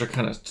quarters, they're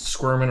kind of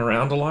squirming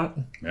around a lot.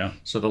 Yeah.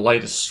 So the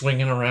light is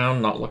swinging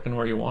around, not looking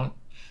where you want.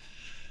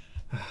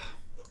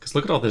 Because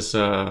look at all this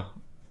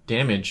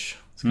damage.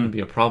 It's going to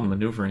be a problem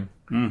maneuvering.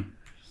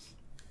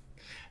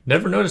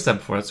 Never noticed that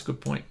before. That's a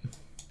good point.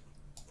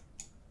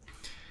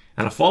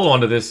 And a follow-on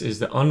to this is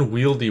the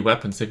unwieldy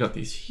weapons. They've got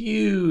these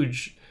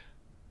huge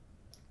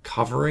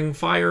covering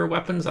fire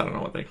weapons. I don't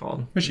know what they call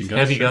them. Machine guns.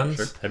 Heavy guns.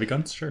 Sure. Heavy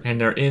guns, sure. And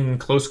they're in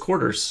close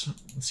quarters.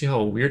 Let's see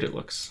how weird it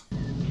looks.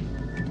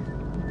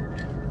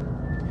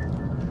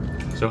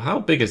 So how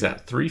big is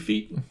that? 3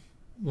 feet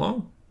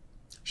long?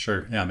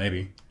 Sure. Yeah,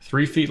 maybe.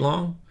 3 feet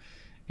long?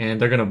 And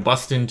they're going to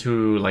bust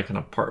into like an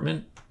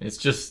apartment.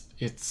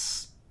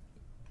 It's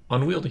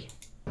unwieldy.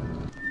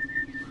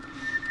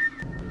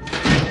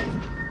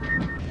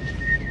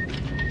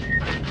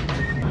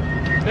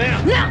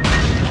 Bam!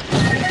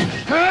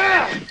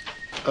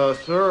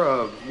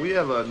 Sir, we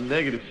have a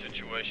negative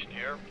Situation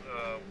here.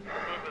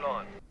 We're moving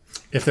on.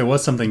 If there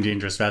was something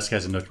dangerous,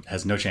 Vasquez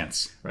has no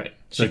chance. Right.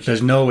 So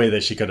there's no way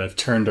that she could have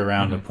turned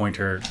around and point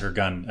her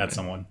gun at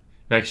someone. In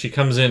fact, she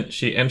comes in,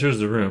 she enters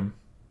the room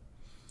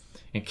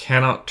and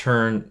cannot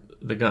turn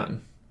the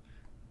gun.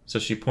 So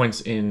she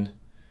points in.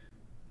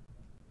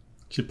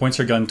 She points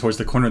her gun towards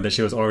the corner that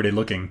she was already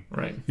looking.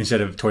 Right.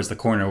 Instead of towards the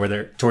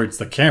corner towards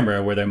the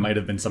camera where there might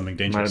have been something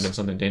dangerous. Might have been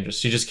something dangerous.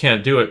 She just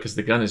can't do it because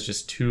the gun is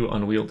just too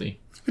unwieldy.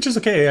 Which is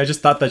okay. I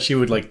just thought that she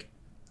would like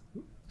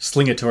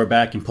sling it to her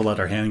back and pull out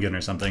her handgun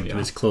or something for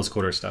this close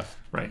quarter stuff.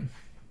 Right.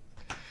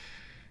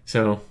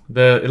 So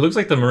it looks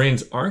like the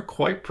Marines aren't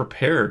quite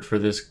prepared for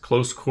this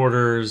close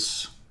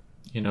quarters,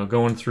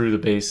 going through the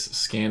base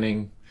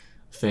scanning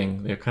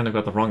thing. They've kind of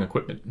got the wrong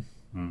equipment.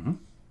 Mm-hmm.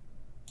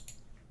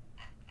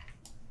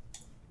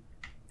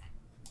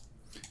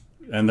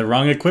 And the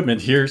wrong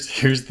equipment. Here's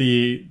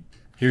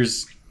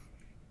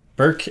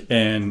Burke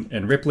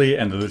and Ripley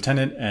and the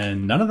lieutenant,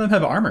 and none of them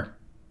have armor.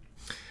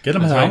 Get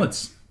them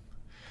helmets.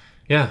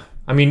 Yeah.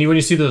 I mean, when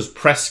you see those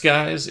press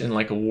guys in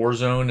like a war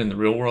zone in the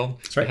real world,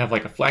 they have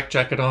like a flak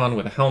jacket on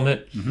with a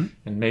helmet,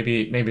 and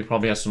maybe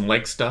probably has some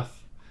leg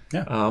stuff.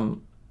 Yeah.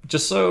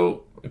 Just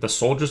so the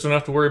soldiers don't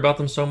have to worry about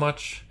them so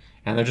much,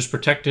 and they're just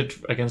protected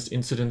against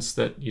incidents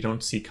that you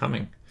don't see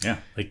coming. Yeah,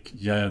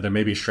 there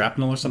may be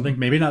shrapnel or something.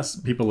 Maybe not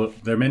people.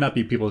 There may not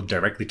be people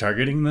directly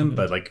targeting them,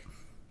 but like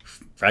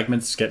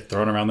fragments get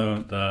thrown around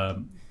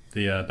the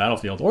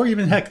battlefield, or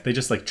even heck, they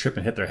just like trip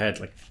and hit their head.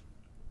 Like,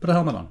 put a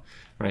helmet on.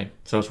 Right.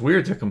 So it's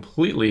weird. They're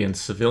completely in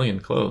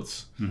civilian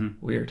clothes.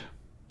 Weird.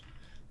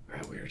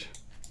 Very weird.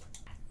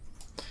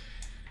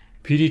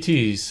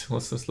 PDTs.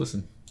 Let's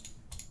listen.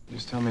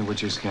 Just tell me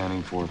what you're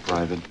scanning for,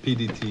 Private.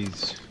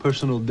 PDTs,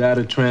 personal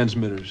data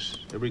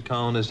transmitters. Every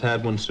colonist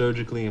had one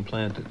surgically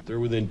implanted. They're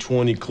within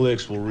 20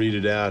 clicks. We'll read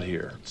it out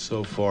here.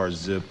 So far,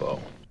 Zippo.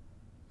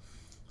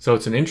 So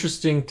it's an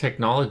interesting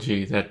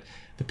technology that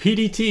the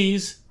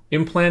PDTs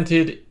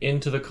implanted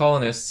into the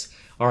colonists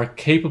are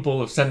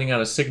capable of sending out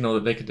a signal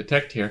that they could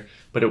detect here,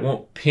 but it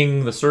won't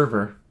ping the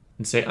server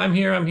and say, I'm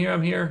here, I'm here,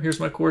 I'm here. Here's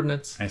my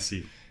coordinates. I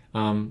see.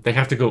 They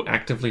have to go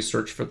actively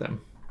search for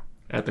them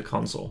at the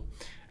console.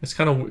 It's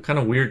kind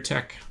of weird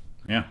tech.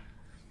 Yeah.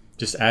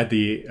 Just add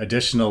the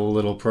additional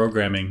little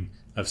programming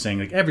of saying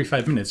like every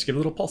 5 minutes, give a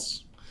little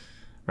pulse.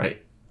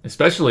 Right.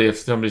 Especially if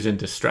somebody's in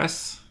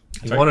distress.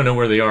 You right. want to know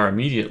where they are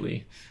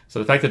immediately. So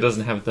the fact that it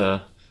doesn't have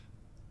the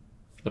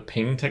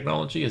ping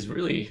technology is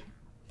really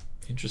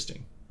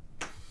interesting.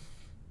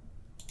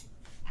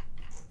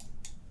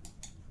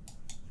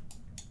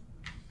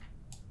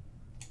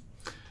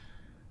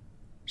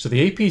 So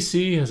the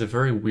APC has a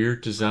very weird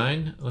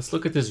design. Let's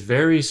look at this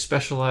very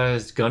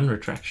specialized gun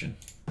retraction.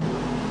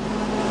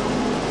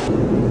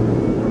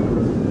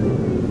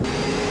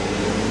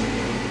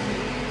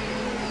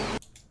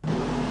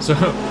 So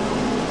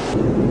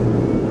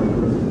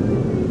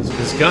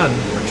this gun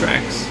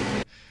retracts,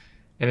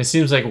 and it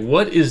seems like,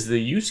 what is the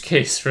use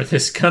case for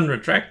this gun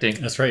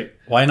retracting? That's right.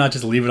 Why not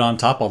just leave it on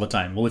top all the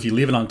time? Well, if you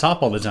leave it on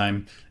top all the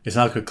time, it's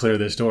not going to clear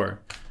this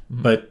door.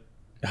 Mm-hmm. But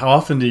how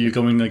often do you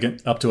go in to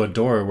get up to a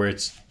door where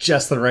it's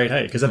just the right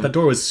height? Because if the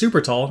door was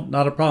super tall,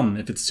 not a problem.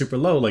 If it's super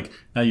low, like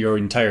now your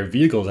entire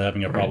vehicle is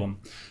having a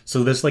problem.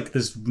 So there's like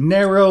this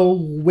narrow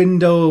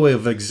window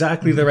of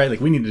exactly the right,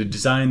 like we need to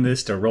design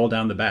this to roll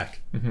down the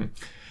back. Mm-hmm.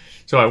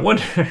 So I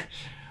wonder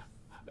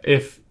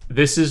if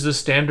this is the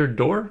standard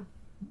door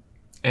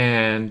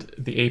and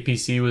the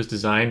APC was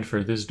designed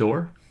for this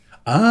door.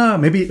 Ah,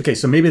 maybe. Okay,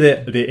 so maybe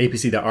the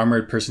APC, the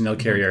armored personnel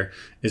carrier,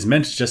 is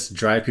meant to just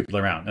drive people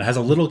around. It has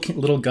a little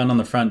gun on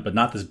the front, but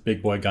not this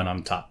big boy gun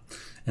on top.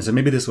 And so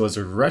maybe this was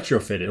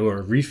retrofitted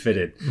or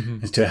refitted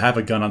to have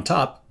a gun on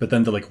top, but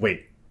then they're like,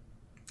 wait,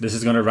 this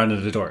is going to run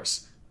into the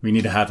doors. We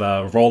need to have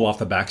a roll off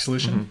the back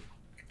solution.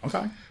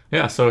 Okay.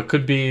 Yeah, so it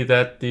could be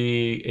that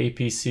the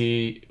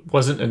APC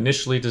wasn't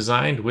initially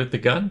designed with the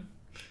gun,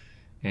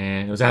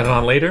 and it was added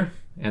on later,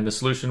 and the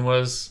solution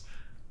was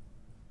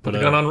put the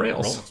gun on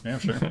rails. Yeah,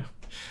 sure.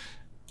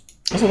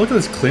 Also, look at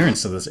this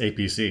clearance of this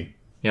APC.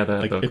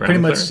 Yeah, it pretty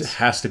much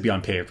has to be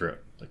on paved road.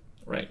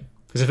 Right,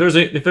 because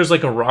if there's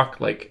like a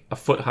rock like a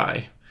foot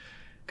high,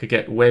 could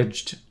get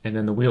wedged, and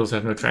then the wheels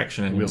have no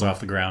traction anymore. Wheels off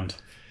the ground.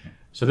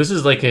 So this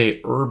is like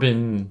a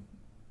urban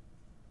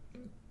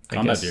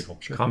combat vehicle.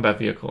 Sure. Combat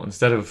vehicle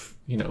instead of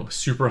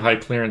super high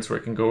clearance where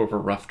it can go over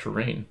rough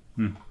terrain.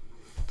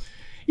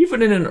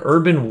 Even in an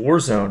urban war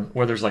zone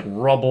where there's like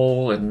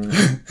rubble and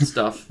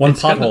stuff. One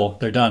pothole,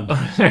 they're done.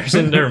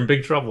 They're in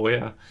big trouble,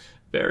 yeah.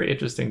 Very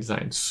interesting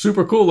design.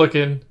 Super cool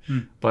looking,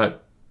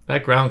 but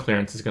that ground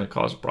clearance is going to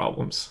cause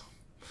problems.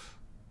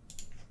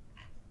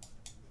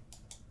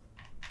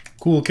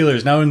 Cool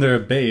killers. Now in their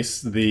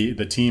base,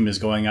 the team is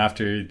going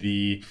after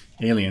the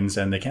aliens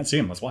and they can't see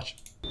them. Let's watch.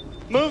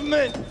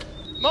 Movement!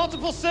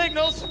 Multiple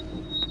signals!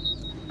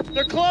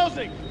 They're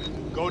closing!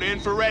 Go to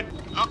infrared.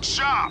 Look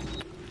sharp.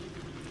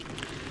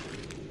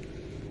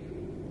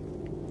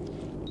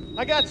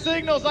 I got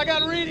signals. I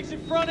got readings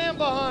in front and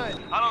behind.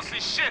 I don't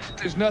see shit.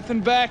 There's nothing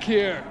back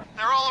here.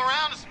 They're all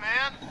around us,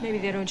 man. Maybe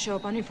they don't show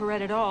up on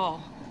infrared at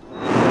all.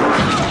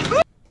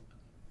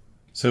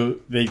 So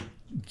they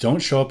don't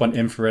show up on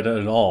infrared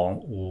at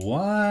all.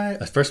 Why?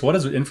 First, what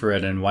is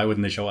infrared and why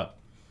wouldn't they show up?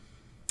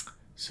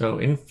 So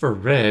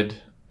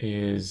infrared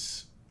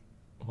is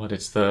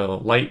it's the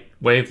light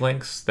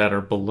wavelengths that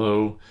are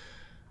below,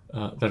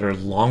 that are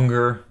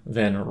longer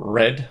than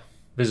red,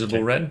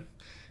 visible red.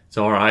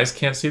 So our eyes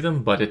can't see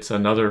them, but it's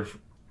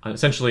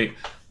essentially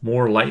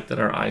more light that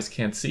our eyes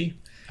can't see.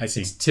 I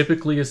see. It's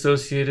typically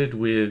associated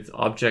with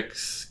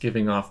objects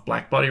giving off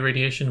black body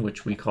radiation,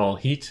 which we call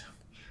heat.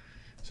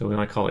 So we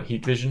might call it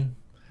heat vision.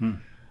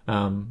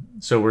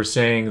 So we're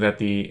saying that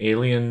the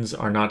aliens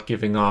are not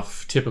giving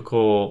off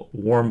typical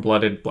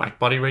warm-blooded black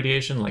body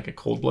radiation like a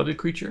cold-blooded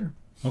creature.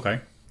 Okay.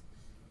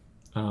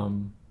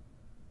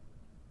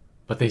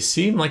 But they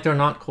seem like they're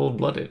not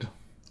cold-blooded.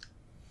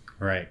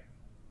 Right.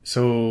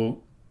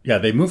 So, yeah,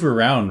 they move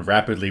around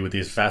rapidly with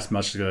these fast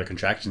muscular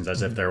contractions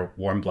as if they're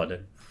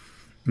warm-blooded.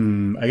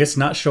 I guess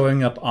not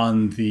showing up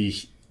on the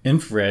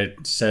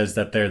infrared says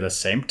that they're the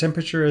same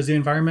temperature as the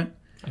environment.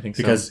 I think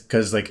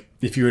because like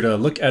if you were to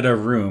look at a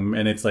room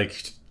and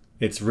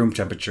it's room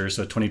temperature,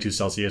 so 22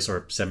 Celsius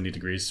or 70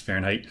 degrees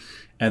Fahrenheit,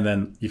 and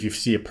then if you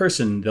see a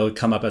person, they'll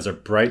come up as a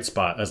bright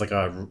spot, as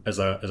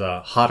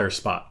a hotter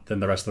spot than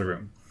the rest of the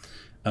room.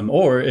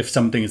 Or if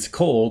something is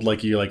cold,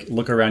 like you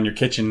look around your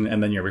kitchen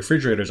and then your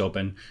refrigerator's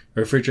open,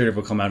 the refrigerator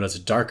will come out as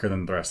darker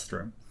than the rest of the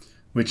room,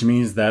 which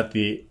means that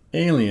the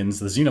aliens,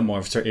 the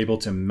xenomorphs, are able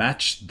to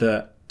match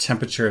the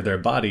temperature of their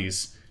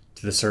bodies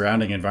to the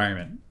surrounding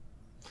environment.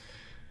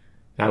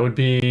 That would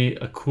be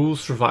a cool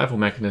survival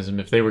mechanism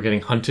if they were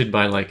getting hunted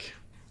by like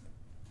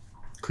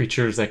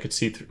creatures that could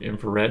see through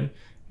infrared,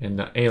 and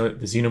the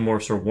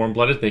xenomorphs are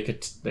warm-blooded. They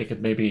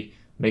could maybe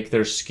make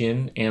their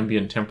skin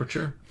ambient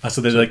temperature.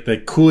 So they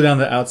cool down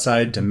the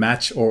outside to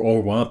match, or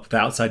warm up the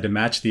outside to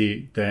match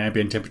the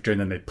ambient temperature,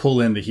 and then they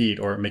pull in the heat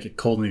or make it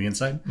cold on the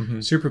inside.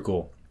 Super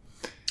cool.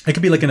 It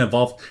could be like an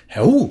evolved.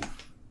 Oh,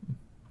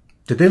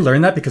 did they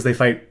learn that because they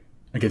fight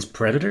against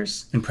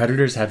predators, and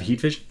predators have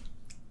heat vision?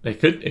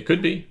 It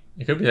could be.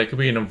 That could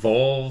be an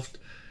evolved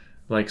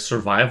like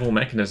survival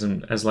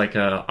mechanism as like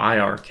a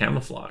IR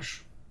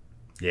camouflage.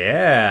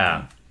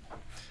 Yeah.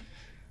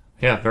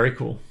 Yeah, very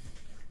cool.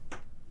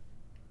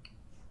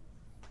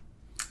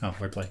 Oh,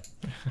 wordplay.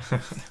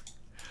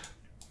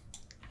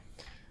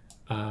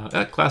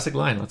 That classic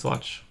line. Let's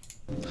watch.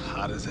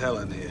 Hot as hell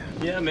in here.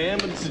 Yeah, man,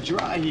 but it's a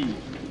dry heat.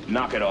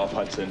 Knock it off,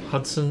 Hudson.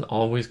 Hudson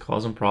always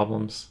causing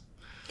problems.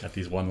 Got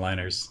these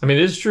one-liners. I mean,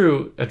 it is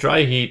true. A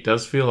dry heat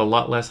does feel a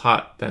lot less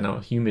hot than a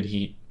humid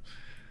heat.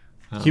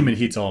 Humid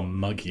heat's all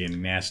muggy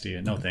and nasty.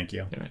 No, thank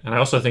you. And I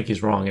also think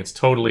he's wrong. It's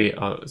totally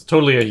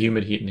a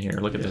humid heat in here.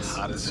 Look at this.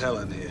 Hot as hell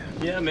in here.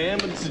 Yeah, man,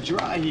 but it's a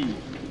dry heat.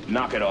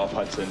 Knock it off,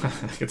 Hudson.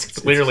 It's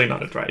clearly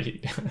not a dry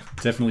heat.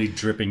 Definitely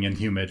dripping and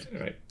humid.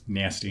 Right.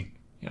 Nasty.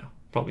 Yeah,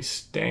 probably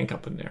stank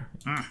up in there.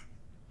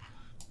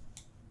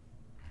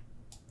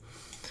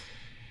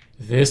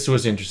 This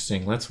was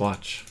interesting. Let's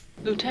watch.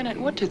 Lieutenant,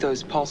 what do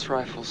those pulse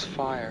rifles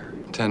fire?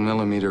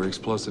 10mm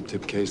explosive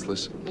tip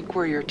caseless. Look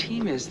where your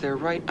team is. They're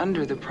right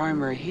under the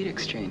primary heat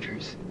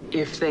exchangers.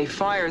 If they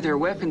fire their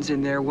weapons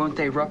in there, won't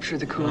they rupture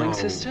the cooling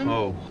system?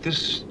 Oh,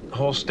 this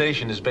whole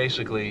station is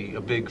basically a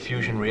big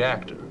fusion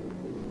reactor.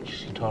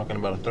 You're talking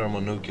about a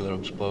thermonuclear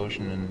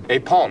explosion and... Hey,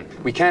 Palm,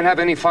 we can't have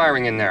any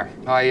firing in there.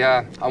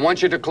 I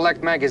want you to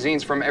collect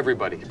magazines from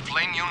everybody.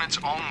 Plane units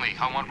only.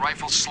 I want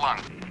rifles slung.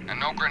 And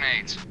no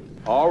grenades.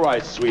 All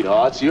right,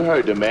 sweethearts, you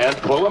heard the man.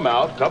 Pull them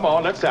out. Come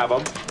on, let's have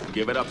them.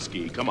 Give it up,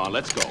 Ski. Come on,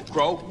 let's go.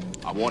 Crow,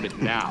 I want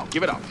it now.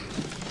 Give it up.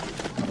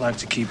 I'd like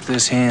to keep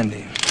this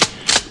handy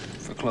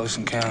for close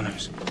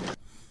encounters.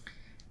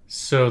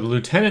 So the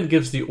lieutenant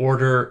gives the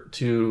order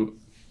to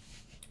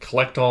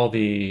collect all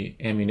the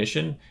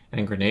ammunition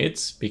and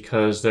grenades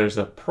because there's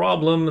a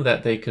problem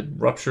that they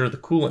could rupture the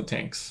coolant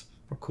tanks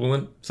or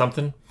coolant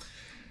something.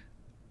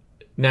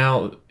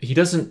 Now, he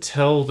doesn't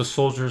tell the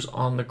soldiers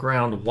on the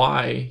ground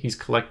why he's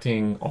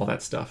collecting all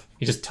that stuff.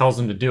 He just tells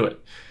them to do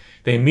it.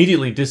 They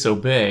immediately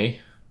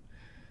disobey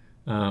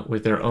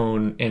with their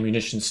own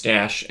ammunition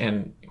stash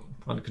and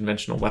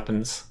unconventional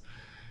weapons.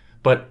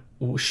 But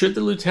should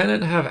the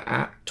lieutenant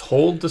have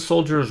told the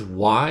soldiers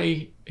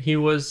why he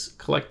was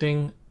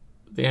collecting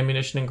the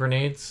ammunition and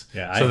grenades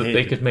so that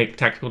they could make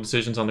tactical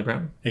decisions on the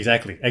ground?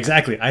 Exactly.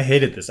 I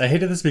hated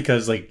this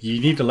because like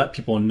you need to let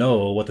people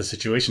know what the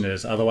situation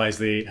is, otherwise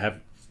they have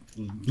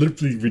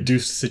literally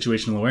reduced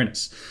situational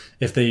awareness.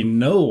 If they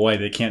know why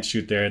they can't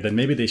shoot there, then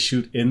maybe they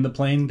shoot in the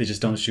plane, they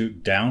just don't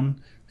shoot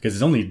down, because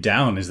it's only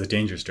down is the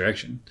dangerous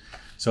direction.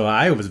 So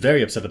I was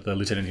very upset at the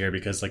lieutenant here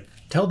because like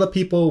tell the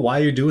people why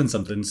you're doing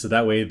something so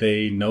that way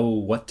they know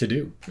what to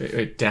do.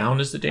 Wait, down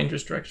is the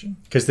dangerous direction?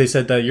 Because they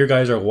said that your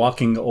guys are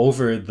walking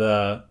over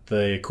the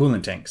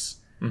coolant tanks.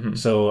 Mm-hmm.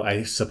 So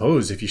I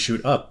suppose if you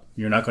shoot up,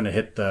 you're not going to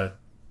hit the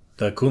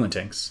coolant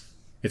tanks.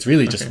 It's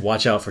really just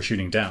watch out for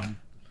shooting down.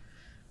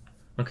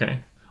 Okay.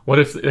 What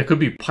if there could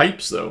be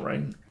pipes though,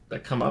 right?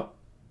 That come up,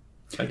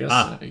 I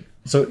guess.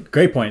 So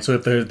great point. So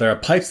if there are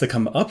pipes that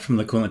come up from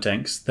the coolant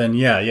tanks, then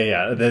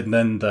yeah.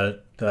 Then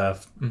the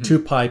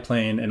 2-pi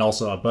plane and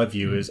also above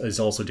you is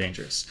also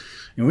dangerous.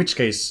 In which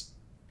case,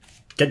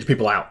 get your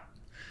people out.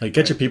 Like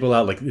get your people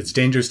out. Like it's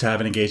dangerous to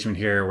have an engagement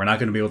here. We're not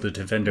going to be able to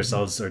defend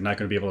ourselves, or not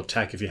going to be able to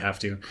attack if you have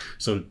to.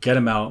 So get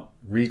them out,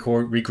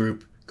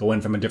 regroup, go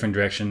in from a different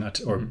direction,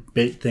 or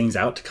bait things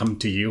out to come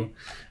to you.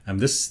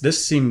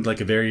 This seemed like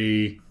a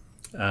very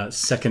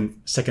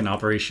second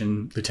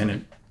operation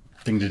lieutenant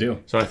thing to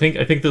do. So I think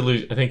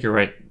you're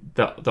right.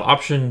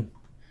 The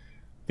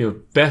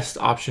best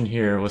option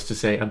here was to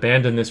say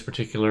abandon this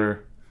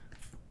particular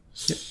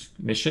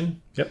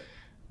mission. Yep.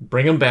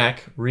 Bring them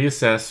back,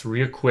 reassess,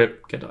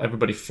 re-equip, get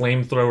everybody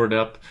flamethrowered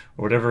up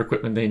or whatever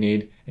equipment they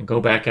need, and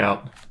go back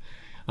out.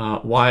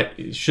 Why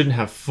it shouldn't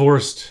have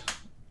forced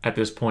at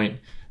this point,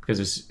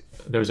 because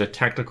there's a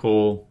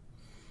tactical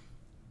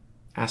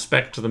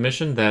aspect to the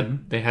mission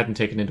that they hadn't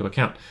taken into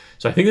account.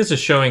 So I think this is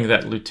showing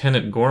that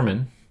Lieutenant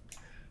Gorman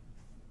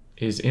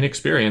is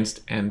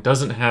inexperienced and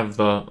doesn't have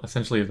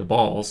essentially the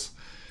balls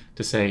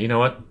to say, you know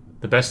what,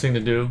 the best thing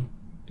to do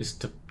is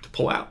to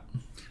pull out.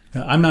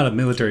 Now, I'm not a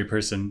military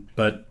person,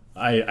 but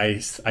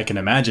I can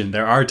imagine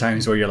there are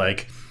times where you're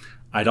like,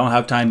 I don't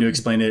have time to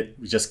explain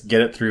it. Just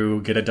get it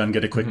through, get it done,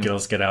 get it quick,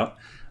 let's get out.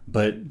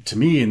 But to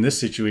me, in this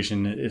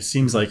situation, it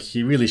seems like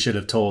he really should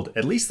have told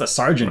at least the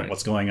sergeant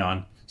what's going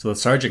on, so the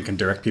sergeant can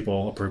direct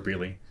people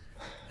appropriatly.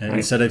 And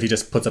instead of he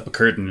just puts up a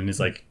curtain and is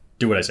like,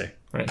 do what I say.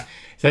 Right.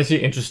 It's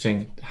actually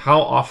interesting. How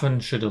often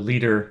should a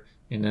leader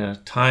in a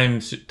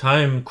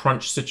time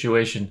crunch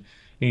situation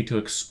need to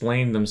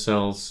explain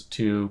themselves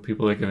to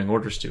people they're giving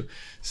orders to?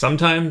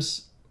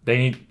 Sometimes they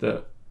need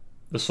the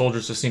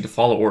soldiers just need to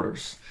follow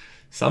orders.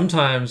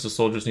 Sometimes the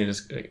soldiers need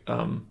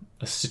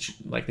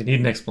they need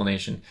an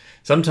explanation.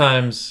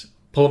 Sometimes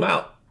pull them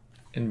out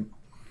and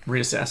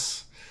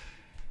reassess.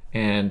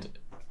 And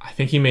I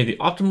think he made the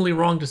optimally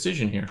wrong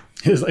decision here.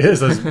 It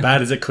is as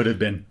bad as it could have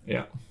been.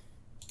 Yeah.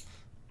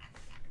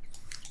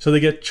 So they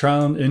get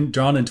drawn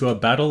into a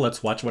battle.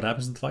 Let's watch what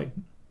happens in the fight.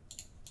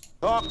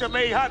 Talk to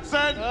me,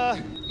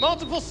 Hudson!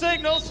 Multiple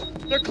signals.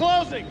 They're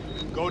closing.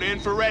 Go to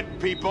infrared,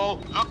 people.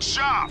 Look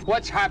sharp.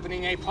 What's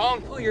happening,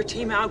 Apone? Pull your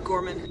team out,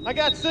 Gorman. I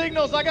got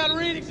signals. I got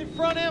readings in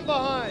front and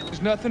behind.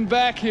 There's nothing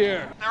back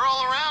here. They're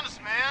all around us,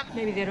 man.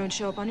 Maybe they don't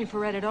show up on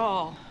infrared at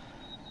all.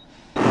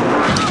 Oh,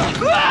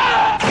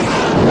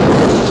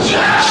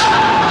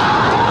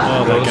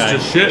 that guy.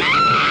 Shit.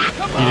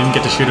 He didn't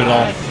get to shoot at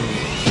all.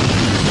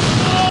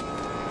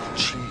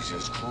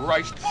 Jesus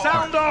Christ.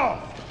 Sound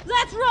off.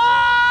 Let's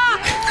rock!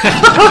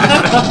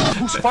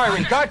 Who's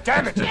firing? God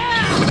damn it.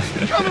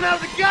 Coming out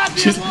of the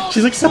goddamn wall.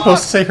 She's like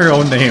supposed to say her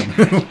own name.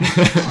 The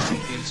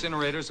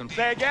incinerators and...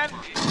 Say again?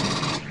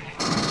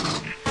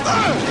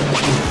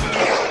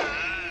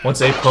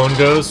 Once Apone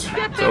goes,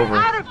 it's over.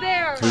 Out of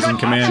there! Who's in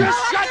command?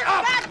 Just shut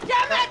up! God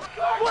damn it!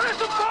 What is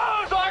the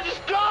phone? Sergeant,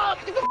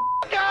 stop! Get the f***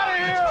 out of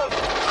here!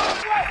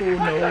 Oh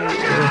no,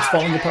 it's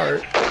falling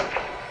apart.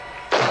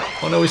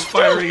 Oh no, he's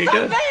firing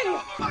again.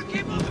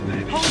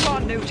 Hold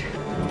on, Newt.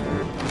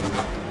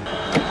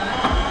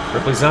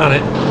 Ripley's on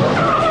it.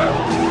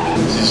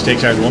 She's a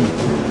stake-charged woman.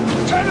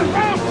 Turn it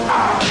around!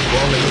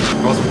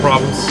 Causing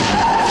problems.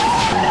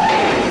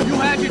 You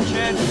had your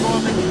chance,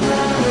 Gorman.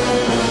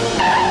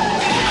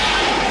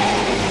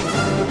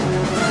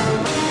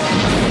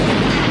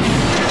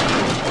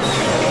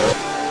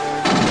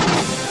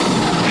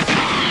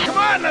 Come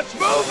on, let's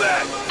move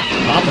it!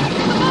 Popping.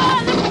 Come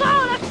on, let's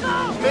go, let's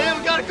go! Man,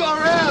 we gotta go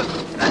around.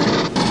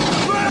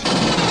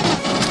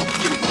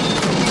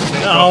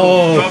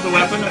 Oh! Drop the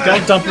weapon.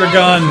 Don't dump your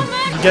gun.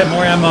 Get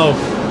more ammo.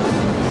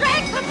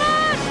 Drag some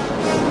mud!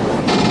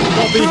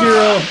 Don't be a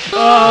hero.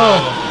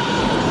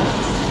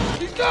 Oh!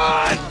 He's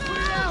gone!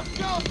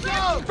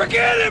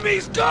 Forget him,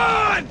 he's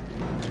gone!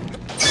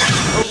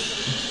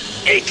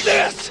 Eat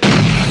this! Go,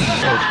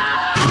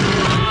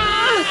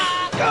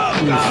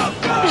 go,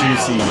 go!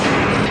 Juicy.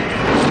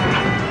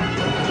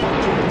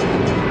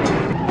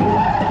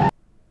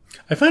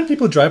 I find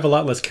people drive a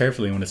lot less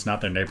carefully when it's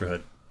not their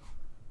neighborhood.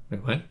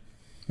 Wait, what?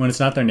 When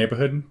it's not their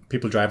neighborhood,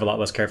 people drive a lot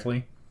less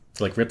carefully.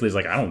 So like Ripley's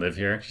like, I don't live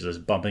here. She's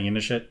just bumping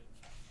into shit,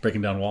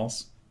 breaking down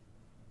walls.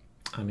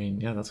 I mean,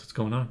 yeah, that's what's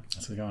going on.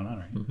 That's what's going on,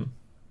 right? Mm-hmm.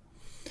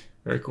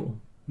 Very cool.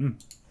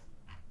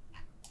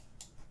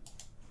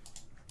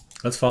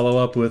 Let's follow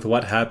up with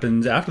what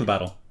happens after the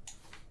battle.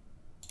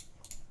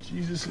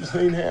 Jesus, this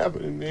ain't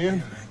happening,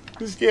 man.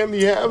 This can't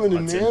be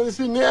happening, man. This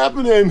isn't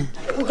happening.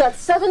 We got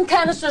 7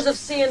 canisters of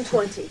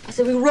CN20. I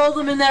said we roll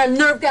them in there and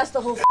nerve gas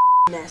the whole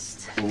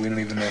nest. Well, we don't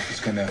even know if it's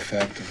gonna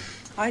affect them.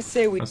 I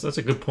say we... That's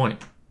a good point.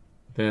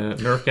 The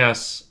nerve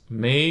gas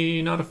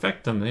may not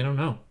affect them. They don't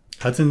know.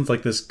 Hudson's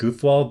like this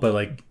goofball, but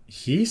like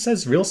he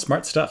says real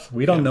smart stuff.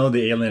 We don't know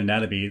the alien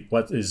anatomy.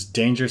 What is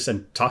dangerous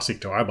and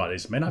toxic to our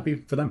bodies may not be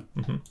for them.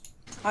 Mm-hmm.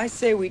 I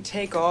say we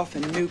take off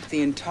and nuke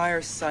the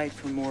entire site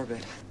from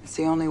orbit. It's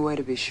the only way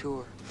to be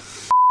sure.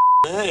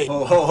 Hey.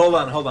 Oh, hold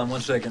on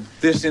 1 second.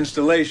 This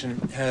installation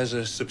has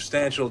a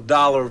substantial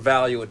dollar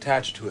value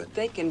attached to it.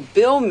 They can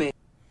bill me.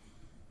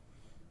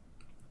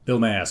 Bill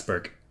my ass,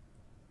 Burke.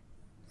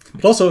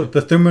 But also,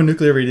 the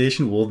thermonuclear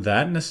radiation, will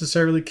that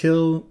necessarily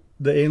kill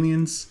the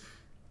aliens?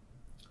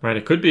 Right,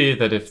 it could be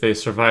that if they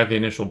survive the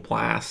initial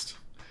blast,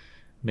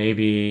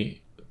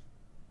 maybe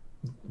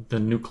the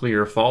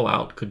nuclear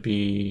fallout could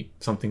be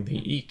something they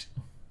eat.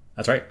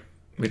 That's right.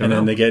 We don't know.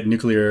 Then they get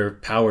nuclear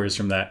powers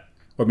from that.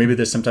 Or maybe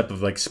there's some type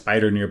of like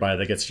spider nearby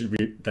that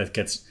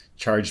gets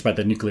charged by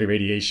the nuclear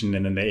radiation,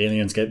 and then the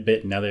aliens get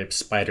bit, and now they're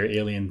spider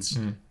aliens.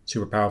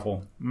 Super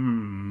powerful.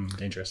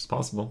 Dangerous.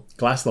 Possible.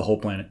 Glass the whole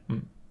planet.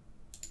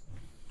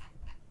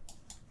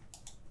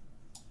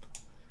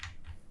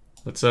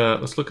 Let's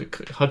look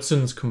at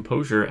Hudson's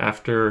composure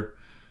after.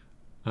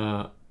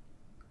 Well,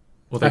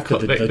 they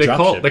call in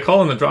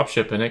the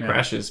dropship, and it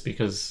crashes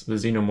because the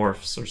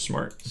xenomorphs are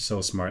smart.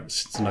 So smart.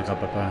 Snuck up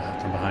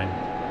from behind.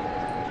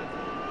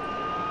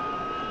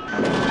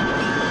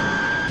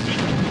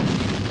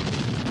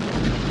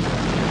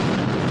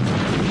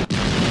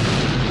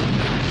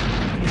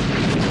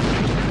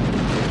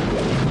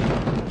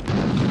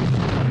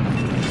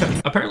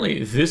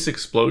 Apparently, this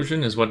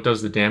explosion is what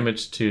does the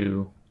damage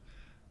to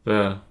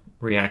the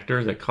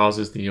reactor that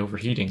causes the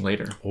overheating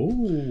later.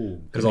 Oh,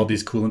 because all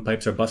these coolant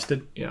pipes are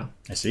busted? Yeah.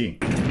 I see.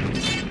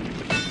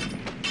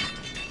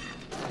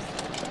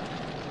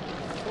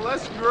 Well,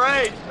 that's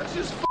great. That's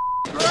just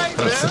great,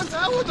 man.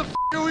 Now what the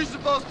are we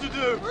supposed to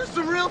do? We're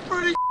some real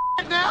pretty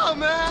now,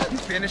 man. You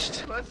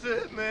finished? That's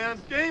it,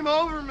 man. Game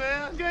over,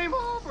 man. Game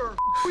over.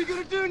 What are we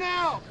gonna do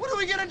now? What are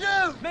we gonna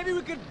do? Maybe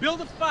we could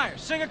build a fire,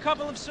 sing a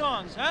couple of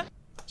songs, huh?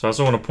 So I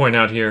also want to point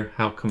out here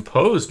how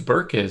composed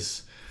Burke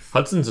is.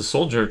 Hudson's a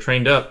soldier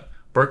trained up.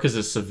 Burke is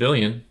a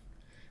civilian.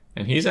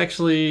 And he's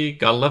actually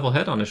got a level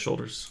head on his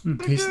shoulders.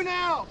 What are we gonna do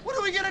now? What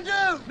are we gonna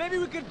do? Maybe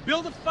we could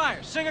build a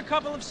fire, sing a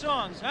couple of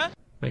songs, huh?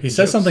 He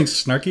says something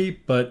snarky,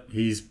 but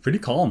he's pretty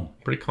calm.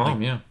 Pretty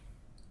calm, yeah.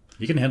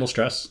 He can handle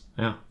stress.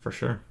 Yeah, for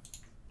sure.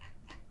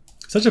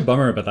 Such a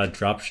bummer about that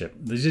dropship.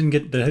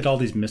 They hit all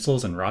these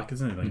missiles and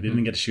rockets, and they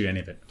didn't get to shoot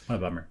any of it. What a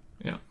bummer.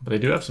 Yeah, but they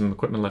do have some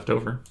equipment left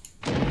over.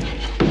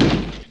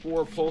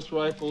 4 pulse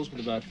rifles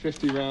with about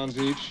 50 rounds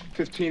each.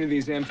 15 of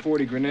these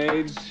M40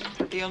 grenades.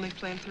 The only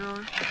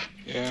flamethrower?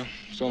 Yeah,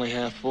 it's only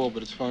half full,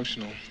 but it's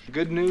functional.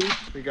 Good news,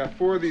 we got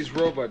 4 of these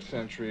robot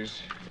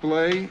sentries.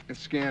 Display and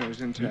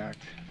scanners intact.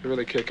 They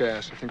really kick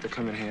ass. I think they'll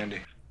come in handy.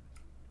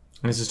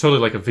 And this is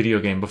totally like a video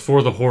game.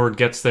 Before the horde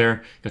gets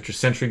there, you got your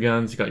sentry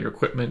guns, you got your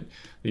equipment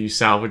that you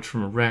salvage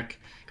from a wreck.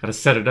 Got to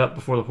set it up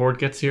before the horde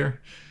gets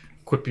here.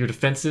 Equip your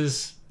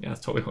defenses. Yeah,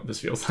 that's totally what this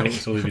feels like.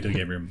 Totally video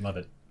game room. Love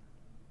it.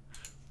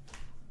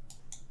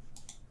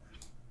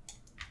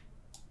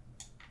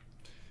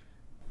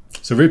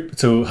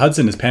 So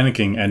Hudson is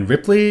panicking, and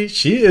Ripley,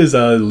 she is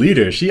a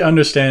leader. She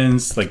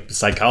understands like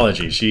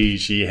psychology.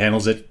 She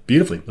handles it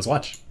beautifully. Let's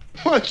watch.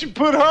 Why don't you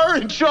put her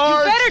in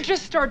charge? You better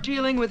just start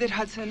dealing with it,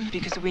 Hudson,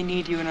 because we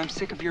need you, and I'm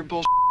sick of your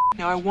bullshit.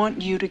 Now, I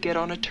want you to get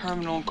on a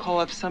terminal and call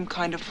up some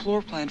kind of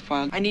floor plan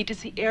file. I need to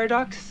see air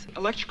ducts,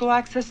 electrical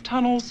access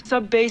tunnels,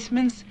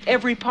 sub-basements,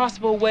 every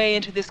possible way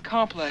into this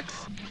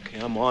complex. Okay,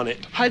 I'm on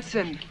it.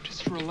 Hudson,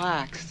 just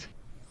relax.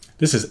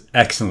 This is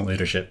excellent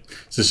leadership.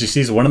 So she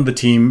sees one of the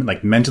team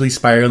like mentally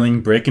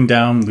spiraling, breaking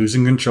down,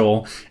 losing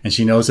control, and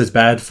she knows it's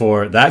bad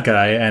for that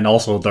guy and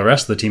also the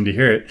rest of the team to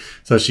hear it.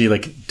 So she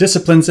like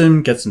disciplines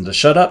him, gets him to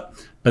shut up,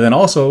 but then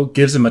also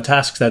gives him a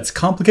task that's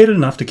complicated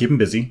enough to keep him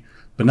busy,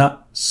 but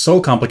not so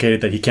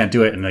complicated that he can't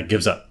do it and like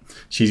gives up.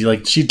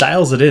 She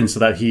dials it in so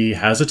that he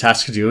has a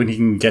task to do and he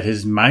can get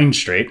his mind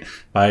straight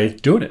by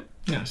doing it.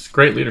 Yeah, it's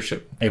great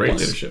leadership. Great A+.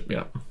 leadership,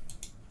 yeah.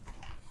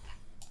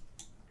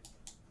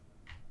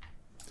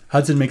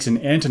 Hudson makes an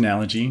ant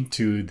analogy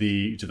to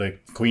the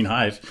queen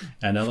hive,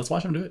 and let's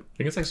watch him do it. I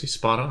think it's actually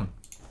spot on.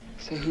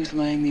 So who's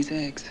laying these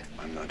eggs?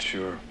 I'm not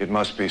sure. It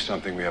must be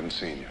something we haven't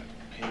seen yet.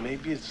 Hey,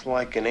 maybe it's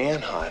like an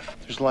ant hive.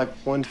 There's like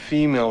one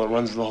female that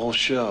runs the whole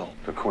show.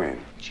 The queen.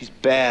 She's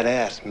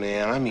badass,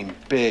 man. I mean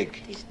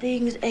big. These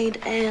things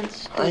ain't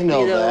ants. I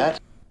know that.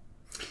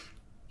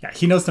 Yeah,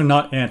 he knows they're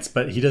not ants,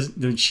 but he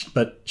doesn't.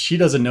 But she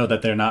doesn't know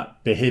that they're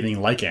not behaving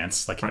like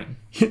ants. Like right.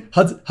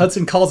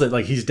 Hudson calls it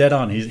like he's dead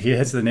on. He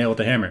hits the nail with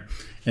the hammer,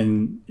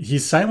 and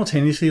he's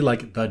simultaneously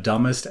like the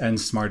dumbest and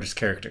smartest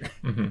character.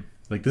 Mm-hmm.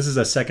 Like this is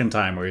a second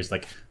time where he's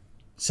like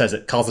says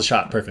it, calls the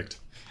shot, perfect.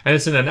 And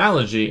it's an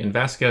analogy, and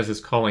Vasquez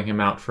is calling him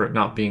out for it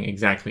not being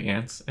exactly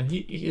ants, and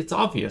it's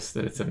obvious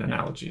that it's an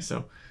analogy.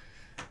 So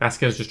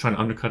Vasquez is just trying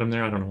to undercut him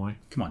there. I don't know why.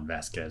 Come on,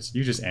 Vasquez,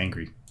 you're just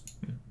angry.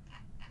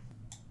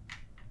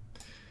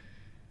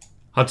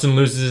 Hudson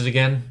loses it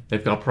again.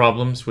 They've got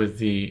problems with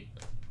the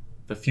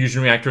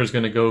fusion reactor is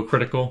going to go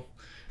critical.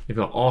 They've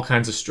got all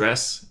kinds of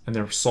stress, and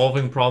they're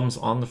solving problems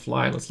on the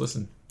fly. Let's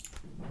listen.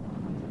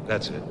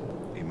 That's it.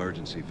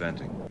 Emergency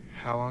venting.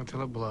 How long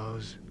till it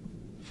blows?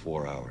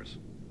 4 hours.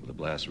 With a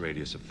blast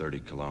radius of 30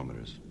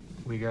 kilometers.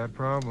 We got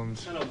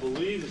problems. I don't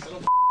believe this. I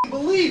don't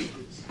believe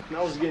this. And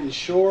I was getting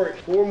short.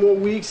 4 more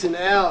weeks and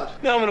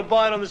out. Now I'm gonna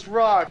bite on this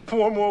rock.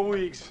 4 more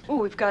weeks. Oh,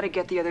 we've got to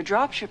get the other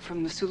dropship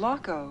from the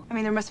Sulaco. I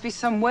mean, there must be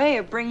some way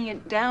of bringing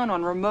it down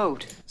on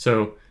remote.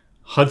 So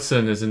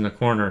Hudson is in the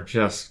corner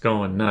just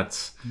going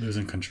nuts.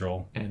 Losing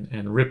control.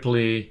 And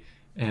Ripley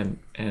and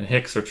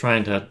Hicks are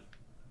trying to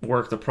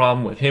work the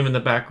problem with him in the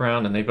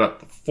background, and they've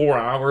got 4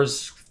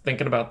 hours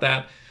thinking about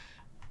that.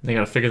 They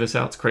got to figure this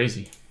out. It's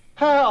crazy.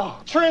 How?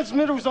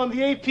 Transmitter was on the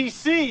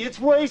APC. It's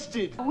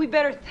wasted. We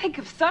better think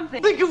of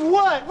something. Think of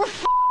what? We're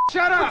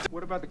Shut up!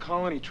 What about the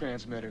colony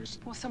transmitters?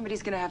 Well,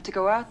 somebody's gonna have to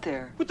go out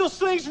there. With those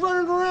things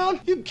running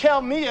around, you can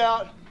count me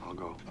out. I'll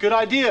go. Good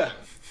idea.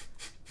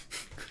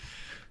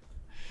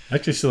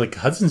 Actually, so like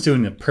Hudson's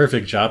doing a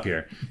perfect job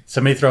here.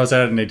 Somebody throws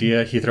out an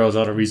idea, he throws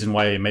out a reason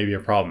why it may be a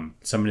problem.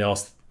 Somebody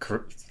else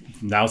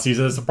now sees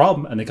it as a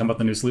problem, and they come up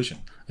with a new solution.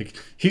 Like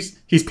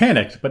he's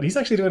panicked, but he's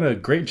actually doing a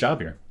great job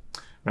here.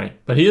 Right,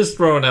 but he is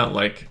throwing out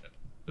like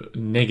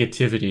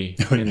negativity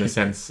in the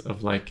sense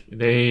of like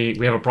we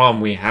have a problem,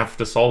 we have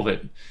to solve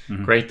it.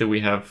 Mm-hmm. Great that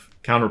we have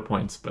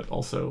counterpoints, but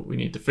also we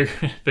need to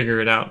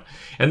figure it out.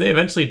 And they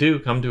eventually do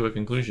come to a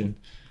conclusion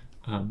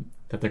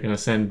that they're going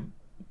to send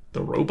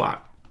the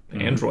robot, the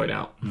android,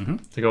 out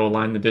to go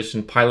align the dish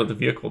and pilot the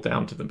vehicle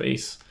down to the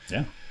base.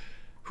 Yeah.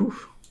 Whew.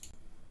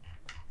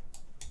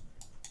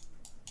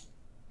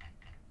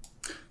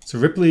 So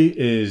Ripley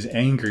is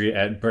angry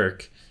at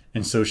Burke,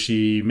 and so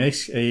she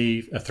makes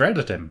a threat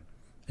at him.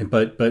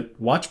 But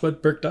watch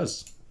what Burke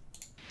does.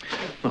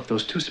 Look,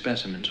 those 2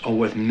 specimens are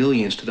worth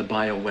millions to the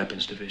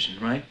bioweapons division,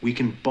 right? We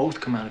can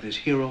both come out of as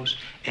heroes,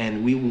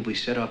 and we will be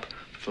set up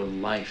for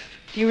life.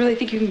 Do you really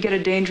think you can get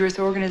a dangerous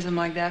organism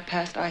like that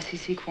past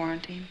ICC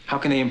quarantine? How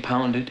can they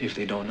impound it if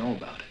they don't know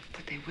about it?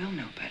 But they will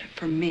know about it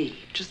from me,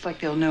 just like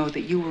they'll know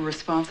that you were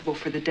responsible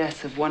for the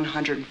deaths of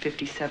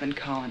 157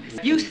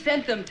 colonists. You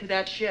sent them to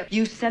that ship.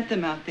 You sent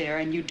them out there,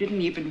 and you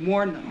didn't even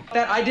warn them.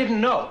 That I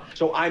didn't know.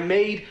 So I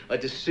made a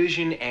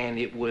decision, and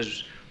it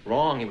was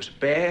wrong. It was a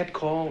bad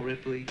call,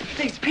 Ripley.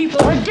 These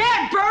people are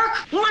dead,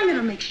 Burke! Well, I'm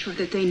gonna make sure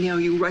that they nail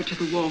you right to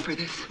the wall for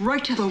this.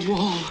 Right to the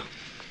wall.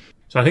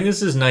 So I think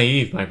this is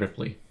naive by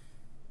Ripley,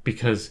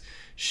 because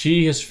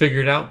she has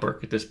figured out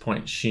Burke at this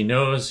point. She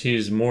knows he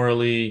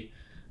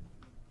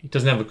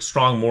doesn't have a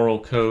strong moral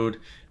code.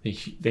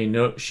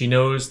 She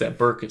knows that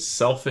Burke is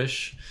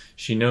selfish.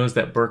 She knows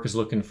that Burke is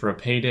looking for a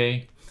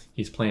payday.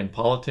 He's playing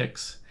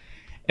politics.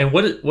 And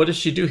what does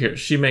she do here?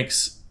 She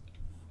makes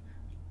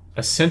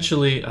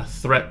essentially a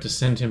threat to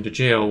send him to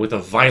jail with a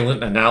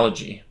violent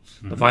analogy.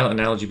 The violent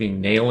analogy being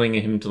nailing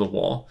him to the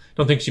wall.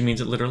 Don't think she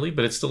means it literally,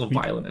 but it's still a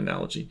violent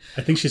analogy.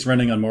 I think she's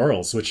running on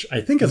morals, which I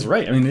think is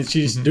right. I mean,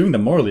 she's doing the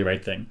morally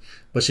right thing,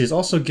 but she's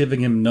also giving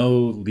him no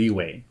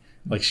leeway.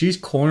 Like, she's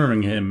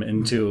cornering him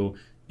into,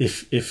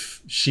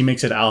 if she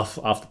makes it off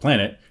the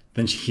planet,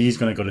 then he's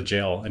going to go to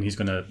jail and he's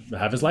going to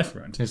have his life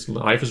ruined. His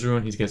life is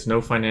ruined. He gets no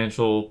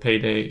financial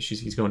payday.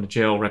 He's going to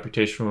jail.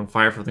 Reputation on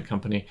fire for the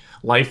company.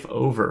 Life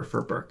over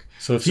for Burke.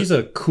 So if he's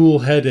a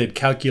cool-headed,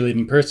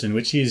 calculating person,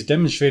 which he has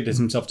demonstrated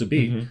himself to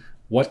be,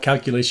 what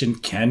calculation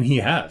can he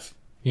have?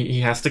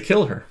 He has to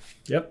kill her.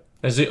 Yep.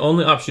 As the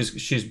only option,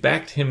 she's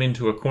backed him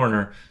into a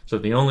corner. So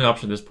the only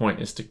option at this point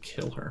is to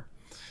kill her.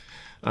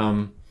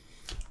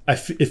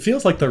 It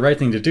feels like the right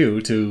thing to do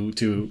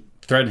to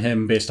threaten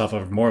him based off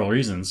of moral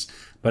reasons.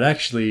 But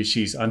actually,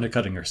 she's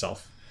undercutting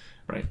herself.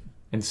 Right.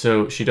 And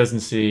so she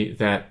doesn't see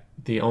that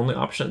the only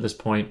option at this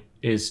point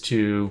is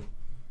to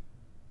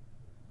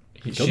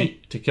kill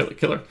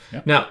her.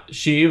 Yeah. Now,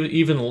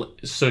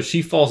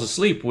 she falls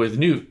asleep with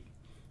Newt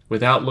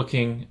without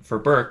looking for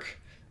Burke,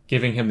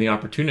 giving him the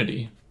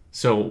opportunity.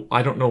 So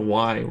I don't know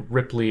why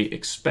Ripley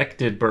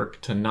expected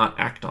Burke to not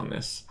act on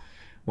this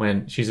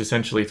when she's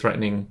essentially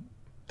threatening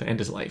to end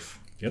his life.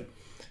 Yep.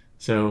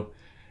 So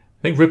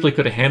I think Ripley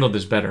could have handled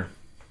this better.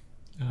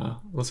 It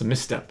was a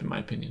misstep, in my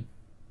opinion.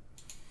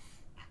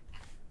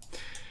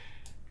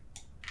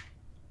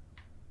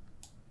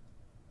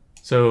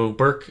 So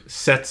Burke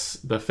sets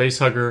the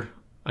facehugger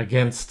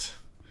against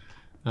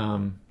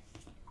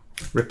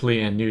Ripley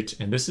and Newt,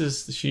 and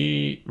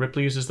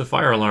Ripley uses the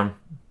fire alarm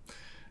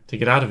to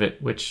get out of it,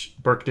 which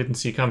Burke didn't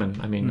see coming.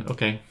 I mean,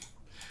 okay.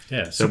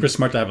 Yeah, super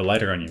smart to have a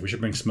lighter on you. We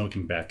should bring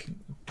smoking back.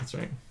 That's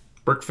right.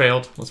 Burke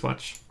failed. Let's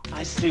watch.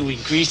 I say we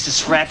grease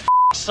this rat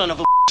son of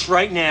a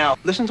right now.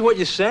 Listen to what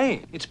you're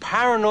saying. It's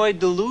paranoid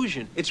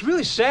delusion. It's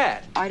really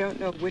sad. I don't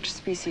know which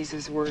species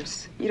is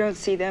worse. You don't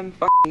see them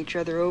each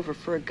other over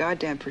for a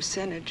goddamn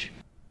percentage.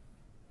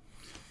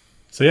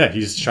 So yeah,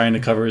 he's trying to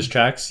cover his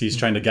tracks. He's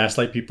trying to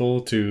gaslight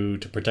people to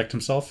protect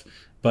himself.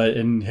 But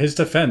in his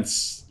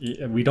defense,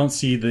 we don't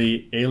see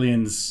the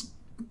aliens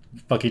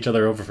fuck each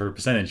other over for a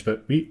percentage.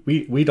 But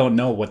we don't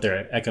know what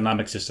their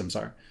economic systems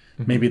are.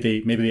 Maybe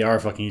they are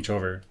fucking each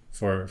over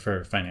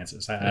for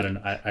finances. I don't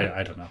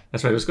know.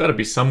 That's right. There's got to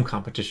be some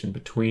competition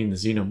between the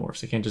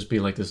xenomorphs. It can't just be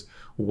like this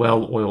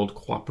well-oiled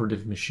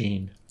cooperative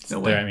machine. No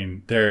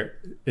way. They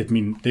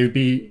would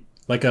be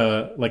like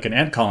an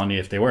ant colony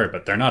if they were,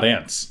 but they're not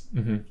ants.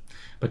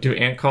 But do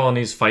ant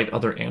colonies fight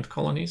other ant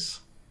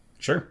colonies?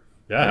 Sure.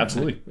 Yeah,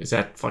 absolutely. Is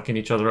that fucking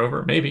each other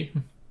over? Maybe.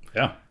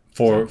 Yeah.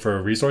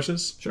 For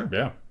resources? Sure.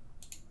 Yeah.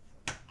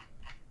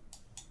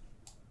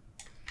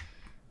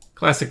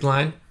 Classic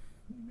line.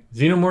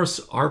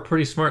 Xenomorphs are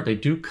pretty smart. They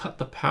do cut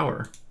the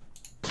power.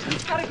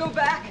 Gotta go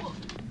back.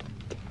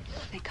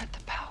 They cut the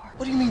power.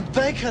 What do you mean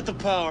they cut the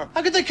power?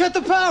 How could they cut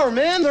the power,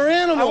 man? They're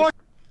animals.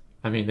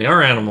 I mean, they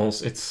are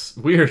animals. It's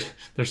weird.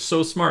 They're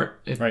so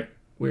smart. Right.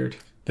 Weird.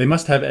 They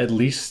must have at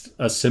least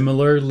a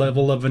similar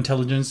level of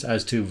intelligence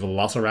as to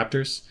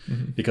velociraptors,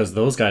 because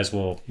those guys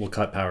will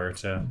cut power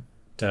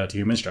to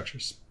human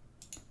structures.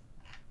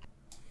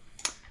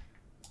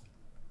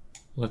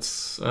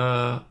 Let's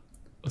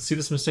see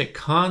this mistake.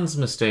 Khan's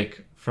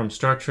mistake from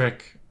Star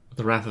Trek: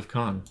 The Wrath of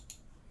Khan.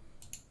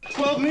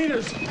 12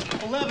 meters,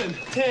 11,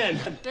 10.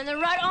 Then they're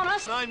right on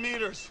us. 9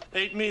 meters,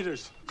 8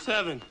 meters,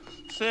 7,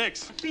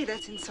 6. B,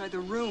 that's inside the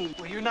room.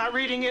 Well, you're not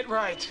reading it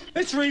right.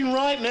 It's reading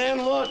right,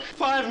 man. Look,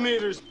 5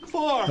 meters,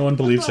 4. No one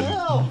believes What the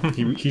hell?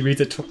 him. He reads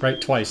it right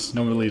twice.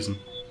 No one believes him.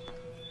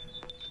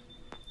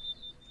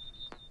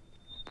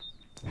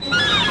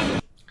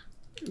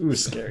 Ooh,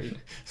 scary.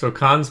 So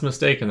Khan's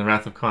mistake in The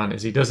Wrath of Khan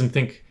is he doesn't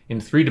think in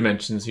 3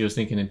 dimensions. He was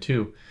thinking in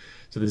 2.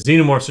 So the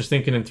xenomorphs are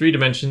thinking in 3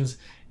 dimensions,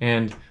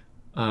 and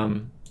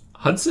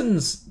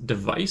Hudson's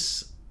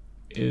device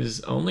is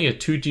only a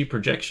 2D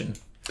projection.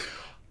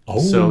 Oh,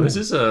 so this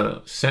is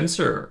a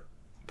sensor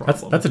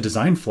problem. That's a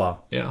design flaw.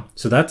 Yeah.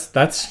 So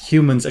that's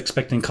humans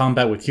expecting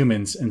combat with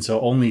humans, and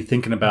so only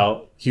thinking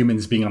about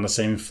humans being on the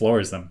same floor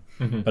as them.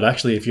 But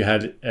actually, if you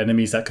had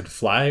enemies that could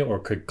fly or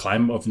could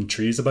climb up in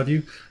trees above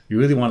you, you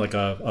really want like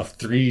a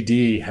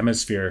 3D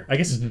hemisphere. I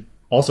guess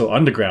also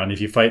underground, if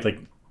you fight like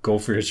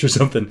gophers or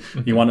something,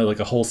 you want like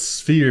a whole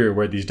sphere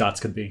where these dots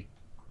could be.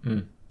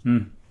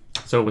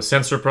 So with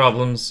sensor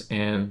problems,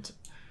 and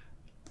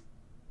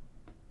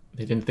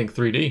they didn't think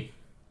 3D.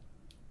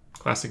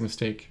 Classic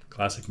mistake.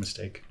 Classic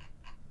mistake.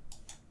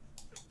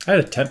 I had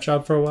a temp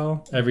job for a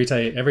while. Every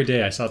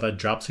day I saw that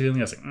drop ceiling,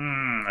 I was like,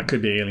 there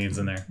could be aliens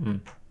in there.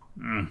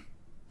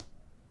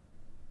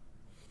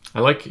 I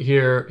like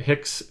here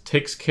Hicks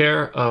takes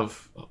care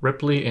of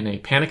Ripley in a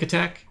panic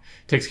attack,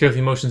 takes care of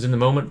the emotions in the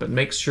moment, but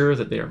makes sure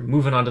that they are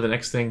moving on to the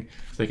next thing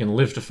so they can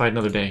live to fight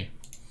another day.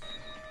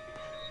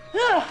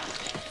 No!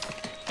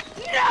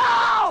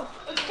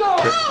 Let's go!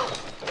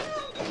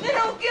 They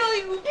don't kill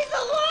you! He's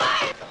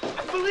alive!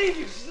 I believe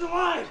you. She's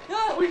alive.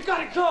 We've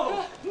got to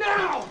go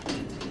now.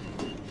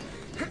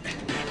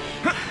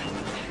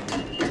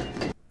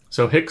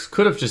 So Hicks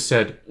could have just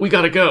said, "We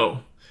gotta go,"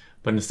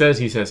 but instead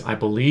he says, "I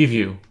believe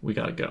you. We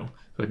gotta go."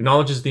 So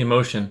acknowledges the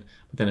emotion,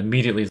 but then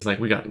immediately is like,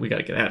 "We got to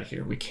get out of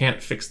here. We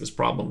can't fix this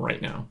problem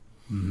right now."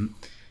 Mm-hmm.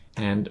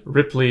 And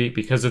Ripley,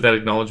 because of that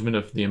acknowledgement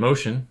of the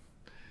emotion,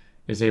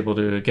 is able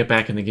to get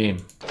back in the game.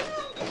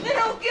 They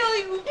don't kill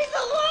you. He's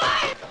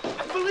alive.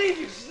 I believe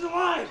you. She's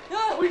alive.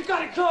 We've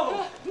got to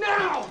go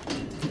now.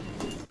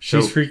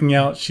 She's freaking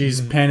out.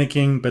 She's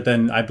panicking, but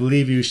then I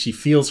believe you. She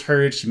feels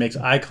heard. She makes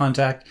eye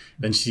contact.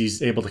 Then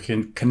she's able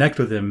to connect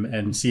with him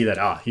and see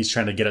that, he's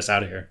trying to get us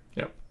out of here.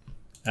 Yep.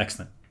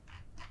 Excellent.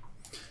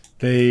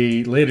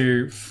 They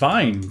later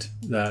find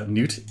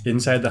Newt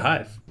inside the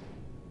hive.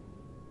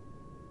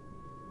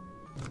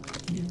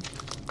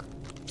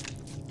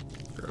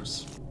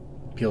 Gross.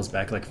 Peels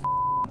back like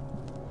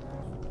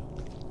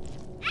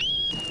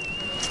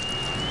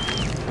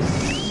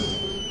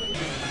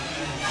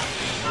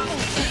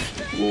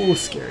ooh,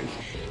 scary.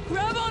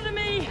 Grab onto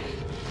me.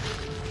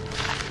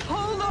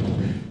 Hold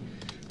on.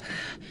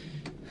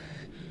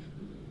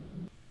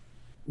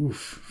 Oof,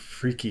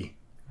 freaky.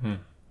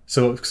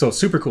 So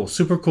super cool.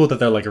 Super cool that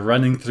they're like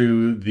running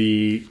through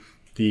the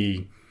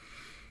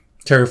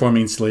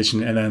terraforming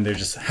installation, and then they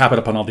just happen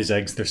upon all these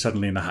eggs. They're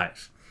suddenly in the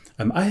hive.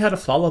 I had a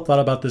follow-up thought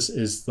about this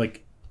is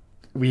like,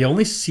 we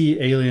only see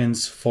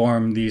aliens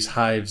form these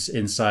hives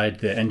inside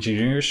the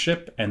engineer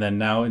ship, and then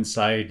now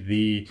inside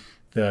the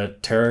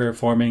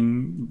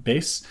terraforming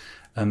base.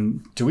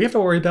 Do we have to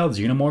worry about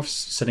xenomorphs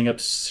setting up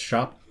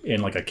shop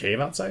in like a cave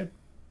outside?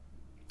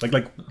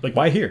 Like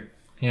why here?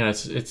 Yeah,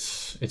 it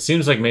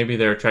seems like maybe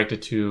they're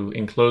attracted to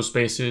enclosed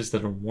spaces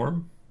that are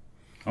warm.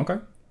 Okay.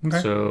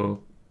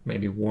 So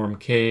maybe warm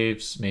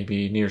caves,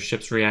 maybe near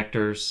ship's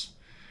reactors,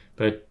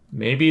 but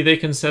maybe they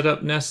can set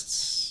up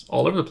nests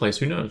all over the place.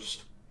 Who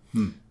knows?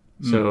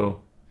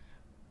 So,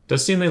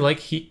 does seem they like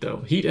heat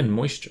though, heat and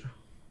moisture.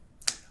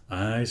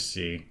 I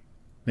see.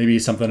 Maybe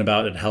something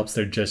about it helps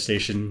their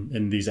gestation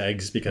in these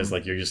eggs because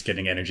like you're just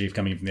getting energy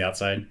coming from the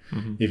outside.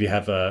 If you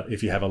have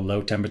a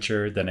low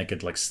temperature, then it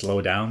could like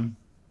slow down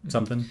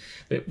something.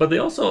 But they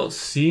also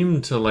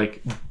seem to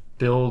like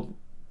build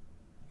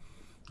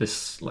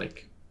this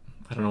like,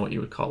 I don't know what you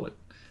would call it.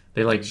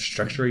 They like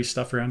structure-y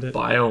stuff around it.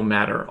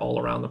 Biomatter all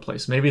around the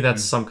place. Maybe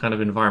that's some kind of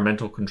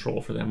environmental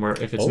control for them, where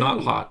if it's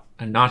not hot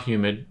and not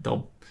humid,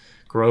 they'll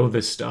grow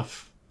this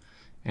stuff,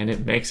 and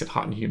it makes it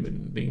hot and humid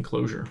in the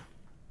enclosure.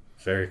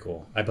 Very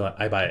cool. I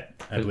buy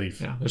it. I believe.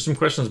 Yeah. There's some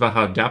questions about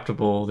how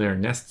adaptable their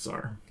nests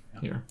are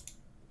here.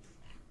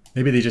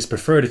 Maybe they just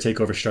prefer to take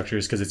over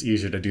structures because it's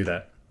easier to do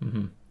that.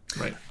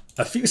 Right.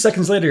 A few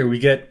seconds later, we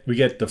get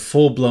the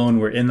full-blown.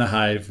 We're in the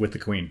hive with the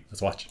queen.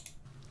 Let's watch.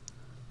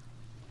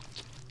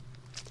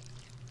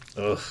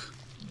 Ugh.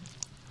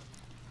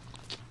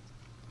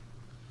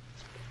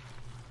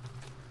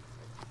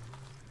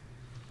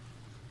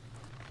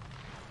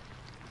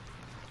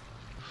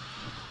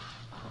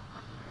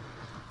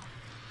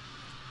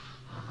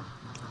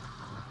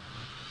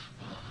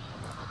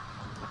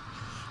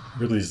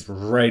 Ridley's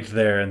right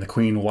there, and the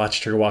queen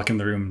watched her walk in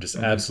the room, just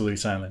absolutely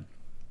silent.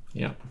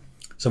 Yeah.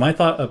 So my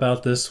thought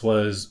about this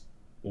was,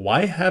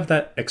 why have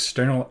that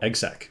external egg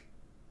sac?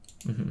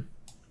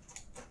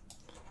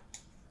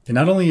 And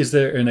not only is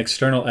there an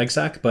external egg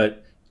sac,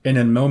 but in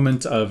a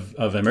moment of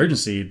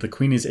emergency, the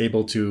queen is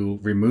able to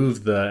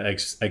remove the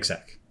egg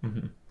sac.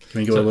 Can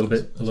we go a little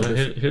bit?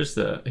 Here's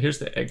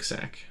the egg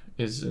sac.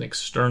 Is an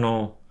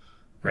external.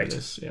 Right.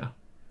 Yeah.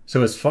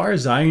 So as far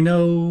as I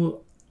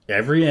know,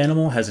 every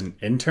animal has an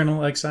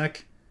internal egg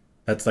sac.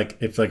 That's like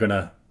if they're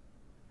gonna,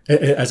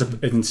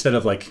 instead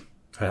of like,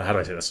 how do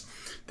I say this?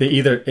 They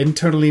either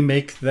internally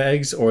make the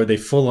eggs, or they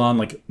full on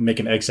like make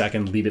an egg sac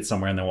and leave it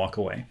somewhere and then walk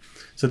away.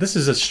 So this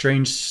is a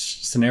strange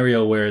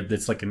scenario where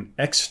it's like an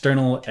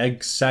external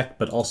egg sac,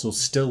 but also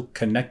still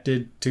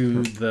connected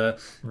to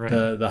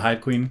the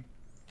hive queen.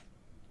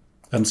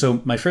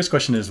 So my first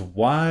question is,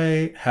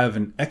 why have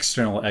an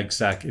external egg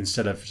sac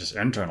instead of just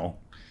internal?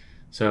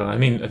 So I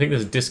mean, I think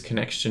this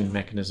disconnection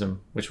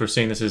mechanism, which we're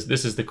seeing, this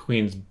is the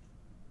queen's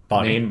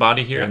main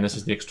body here, and this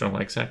is the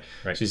external egg sac.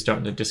 Right. She's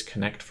starting to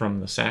disconnect from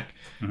the sac.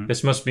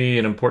 This must be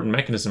an important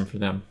mechanism for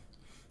them.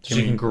 So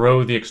you can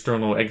grow the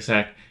external egg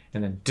sac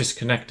and then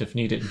disconnect if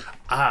needed.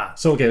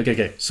 So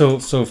okay. So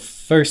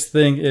first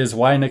thing is,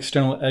 why an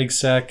external egg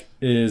sac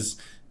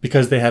is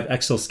because they have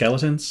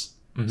exoskeletons.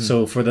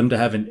 So for them to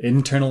have an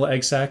internal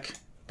egg sac,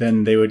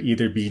 then they would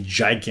either be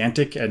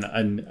gigantic and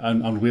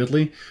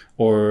unwieldy,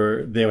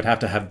 or they would have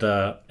to have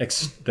the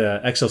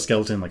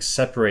exoskeleton like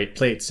separate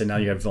plates, and now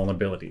you have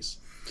vulnerabilities.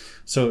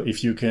 So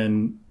if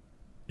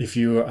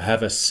you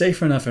have a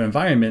safe enough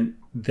environment,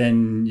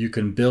 then you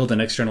can build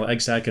an external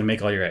egg sac and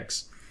make all your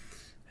eggs.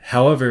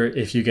 However,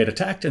 if you get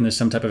attacked and there's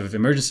some type of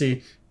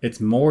emergency, it's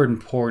more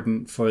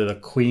important for the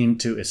queen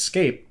to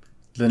escape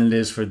than it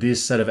is for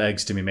this set of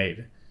eggs to be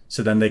made.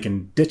 So then they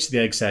can ditch the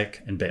egg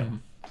sac and bail.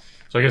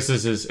 So I guess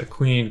this is a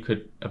queen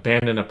could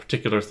abandon a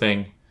particular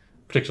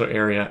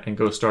area and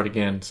go start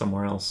again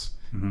somewhere else,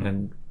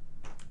 and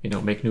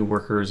make new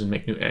workers and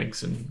make new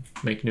eggs and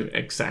make new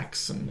egg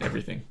sacs and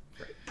everything.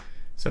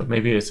 So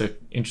maybe it's an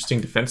interesting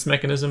defense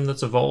mechanism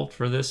that's evolved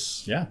for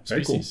this very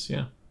species. Cool.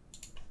 Yeah.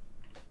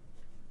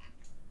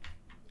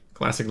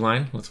 Classic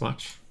line. Let's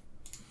watch.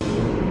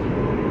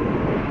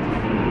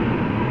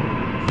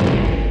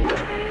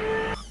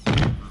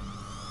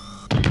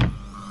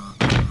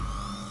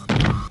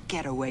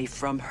 Get away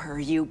from her,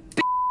 you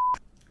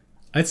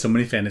I had so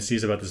many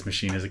fantasies about this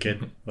machine as a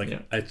kid. Like,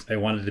 I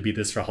wanted to be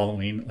this for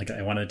Halloween. Like,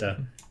 I wanted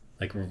to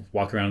like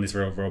walk around these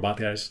robot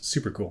guys.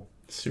 Super cool.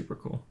 Super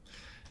cool.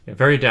 Yeah,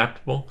 very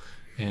adaptable,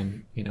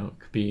 and it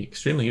could be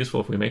extremely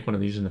useful if we make one of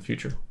these in the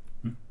future.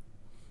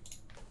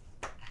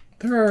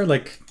 There are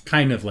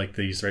kind of like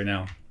these right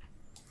now.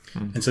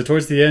 And so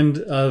towards the end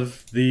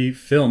of the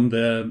film,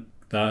 the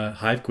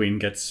Hive Queen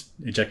gets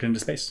ejected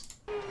into space.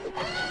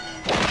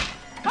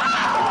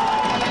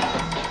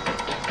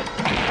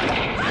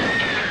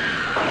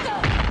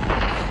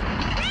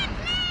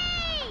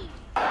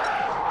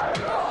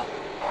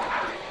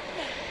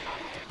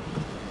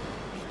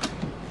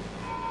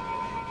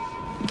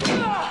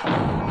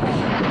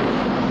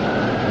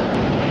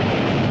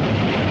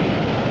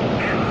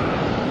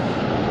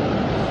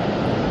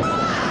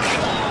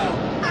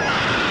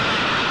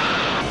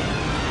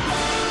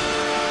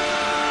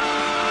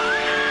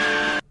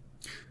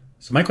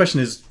 So my question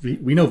is,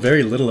 we know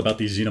very little about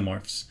these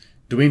xenomorphs.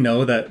 Do we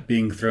know that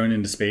being thrown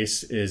into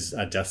space is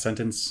a death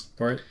sentence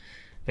for it?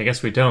 I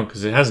guess we don't,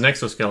 because it has an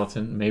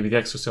exoskeleton. Maybe the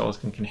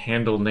exoskeleton can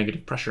handle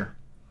negative pressure.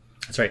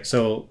 That's right.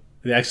 So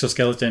the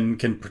exoskeleton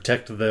can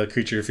protect the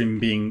creature from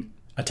being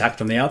attacked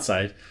from the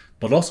outside,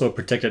 but also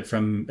protect it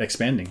from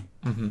expanding.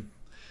 Mm-hmm.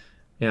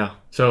 Yeah.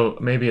 So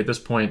maybe at this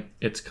point,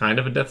 it's kind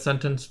of a death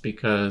sentence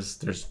because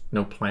there's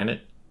no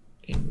planet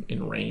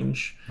in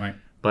range. Right.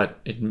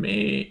 But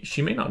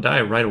she may not die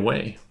right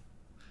away.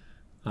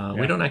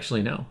 We don't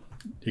actually know.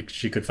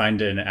 She could find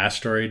an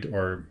asteroid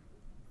or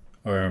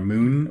a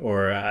moon,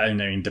 or I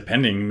mean,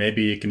 depending,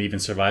 maybe it can even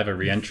survive a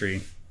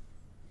re-entry.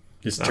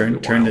 Just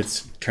turn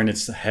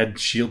its head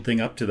shield thing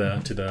up to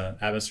the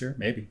atmosphere.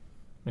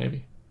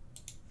 Maybe.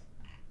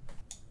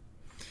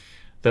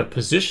 The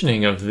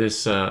positioning of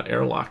this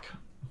airlock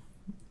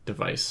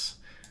device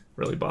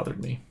really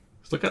bothered me.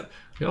 Look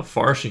how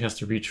far she has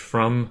to reach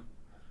from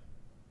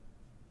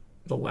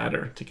the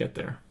ladder to get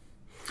there.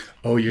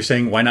 Oh, you're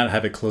saying why not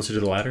have it closer to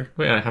the ladder?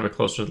 Well, yeah, have it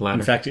closer to the ladder.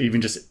 In fact,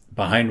 even just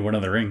behind one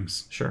of the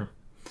rings. Sure.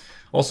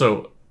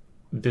 Also,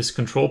 this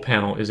control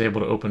panel is able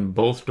to open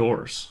both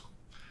doors,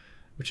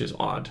 which is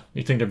odd.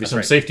 You'd think there'd be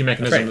some safety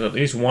mechanism that at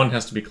least one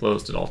has to be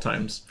closed at all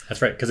times.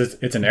 That's right, because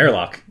it's an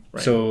airlock.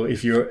 Right. So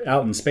if you're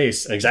out in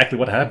space, exactly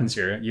what happens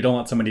here, you don't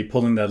want somebody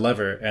pulling the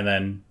lever and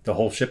then the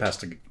whole ship has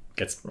to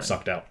get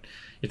sucked out.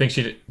 You think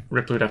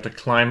Ripley would have to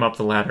climb up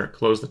the ladder,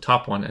 close the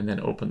top one, and then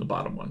open the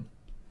bottom one.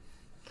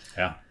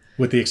 Yeah.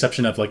 With the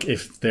exception of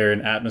if they're in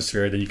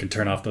atmosphere, then you can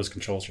turn off those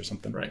controls or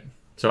something. Right.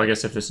 So I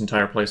guess if this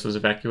entire place was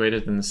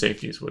evacuated, then the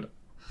safeties would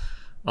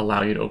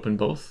allow you to open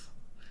both.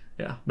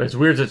 Yeah. But it's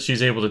weird that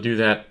she's able to do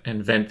that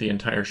and vent the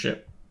entire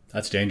ship.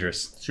 That's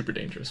dangerous. Super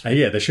dangerous.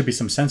 Yeah, there should be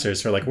some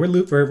sensors for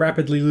we're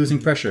rapidly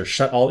losing pressure.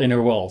 Shut all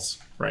inner walls.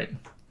 Right.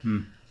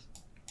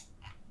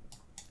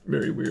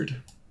 Very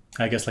weird.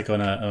 I guess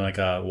on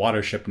a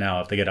water ship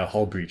now, if they get a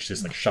hull breach,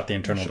 just shut the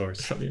internal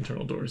doors. Shut the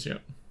internal doors, yeah.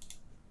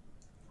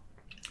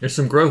 There's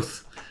some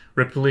growth.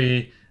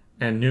 Ripley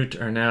and Newt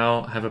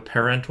now have a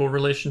parental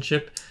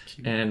relationship,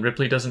 and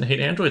Ripley doesn't hate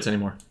androids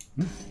anymore.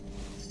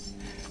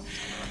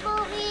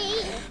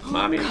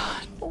 Mommy!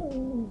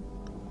 Oh.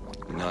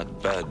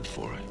 Not bad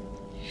for a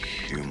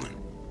human.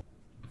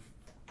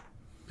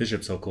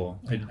 Bishop's so cool.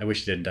 I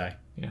wish he didn't die.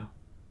 Yeah.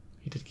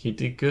 He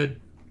did good.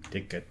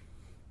 Did good.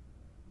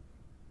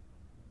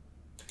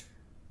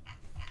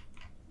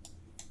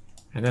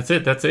 And that's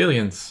it. That's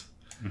Aliens.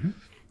 Mm-hmm.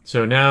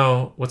 So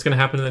now, what's going to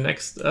happen in the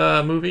next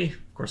movie?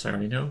 Of course, I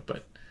already know,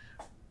 but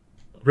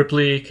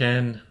Ripley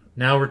can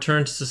now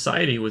return to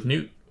society with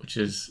Newt, which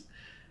is,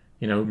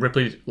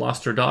 Ripley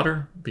lost her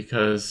daughter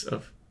because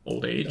of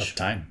old age. Of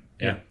time.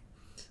 Yeah.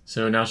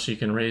 So now she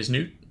can raise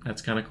Newt.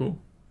 That's kind of cool.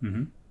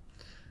 Mm-hmm.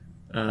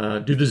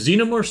 Do the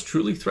xenomorphs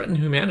truly threaten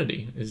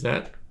humanity? Is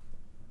that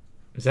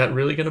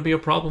really going to be a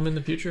problem in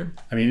the future?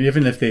 I mean,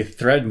 even if they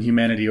threaten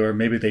humanity, or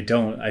maybe they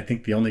don't, I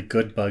think the only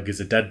good bug is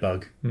a dead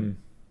bug.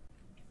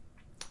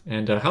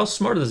 And how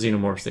smart are the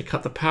xenomorphs? They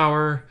cut the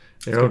power.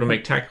 They're able to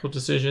make tactical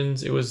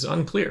decisions. It was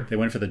unclear. They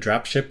went for the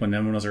drop ship when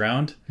no one was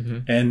around.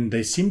 And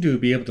they seem to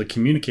be able to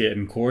communicate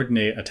and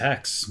coordinate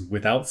attacks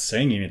without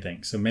saying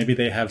anything. So maybe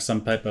they have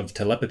some type of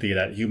telepathy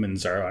that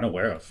humans are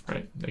unaware of.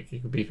 Right. It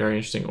could be very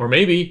interesting. Or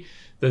maybe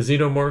the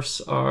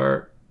xenomorphs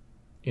are,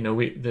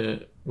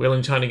 the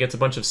Whaling China gets a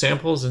bunch of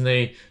samples and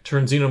they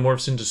turn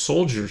xenomorphs into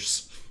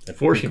soldiers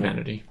for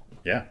humanity. Cool.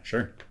 Yeah,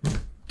 sure.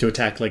 To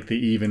attack the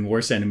even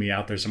worse enemy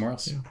out there somewhere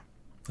else. Yeah.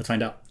 Let's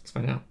find out.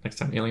 Next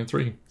time, Alien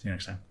 3. See you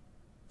next time.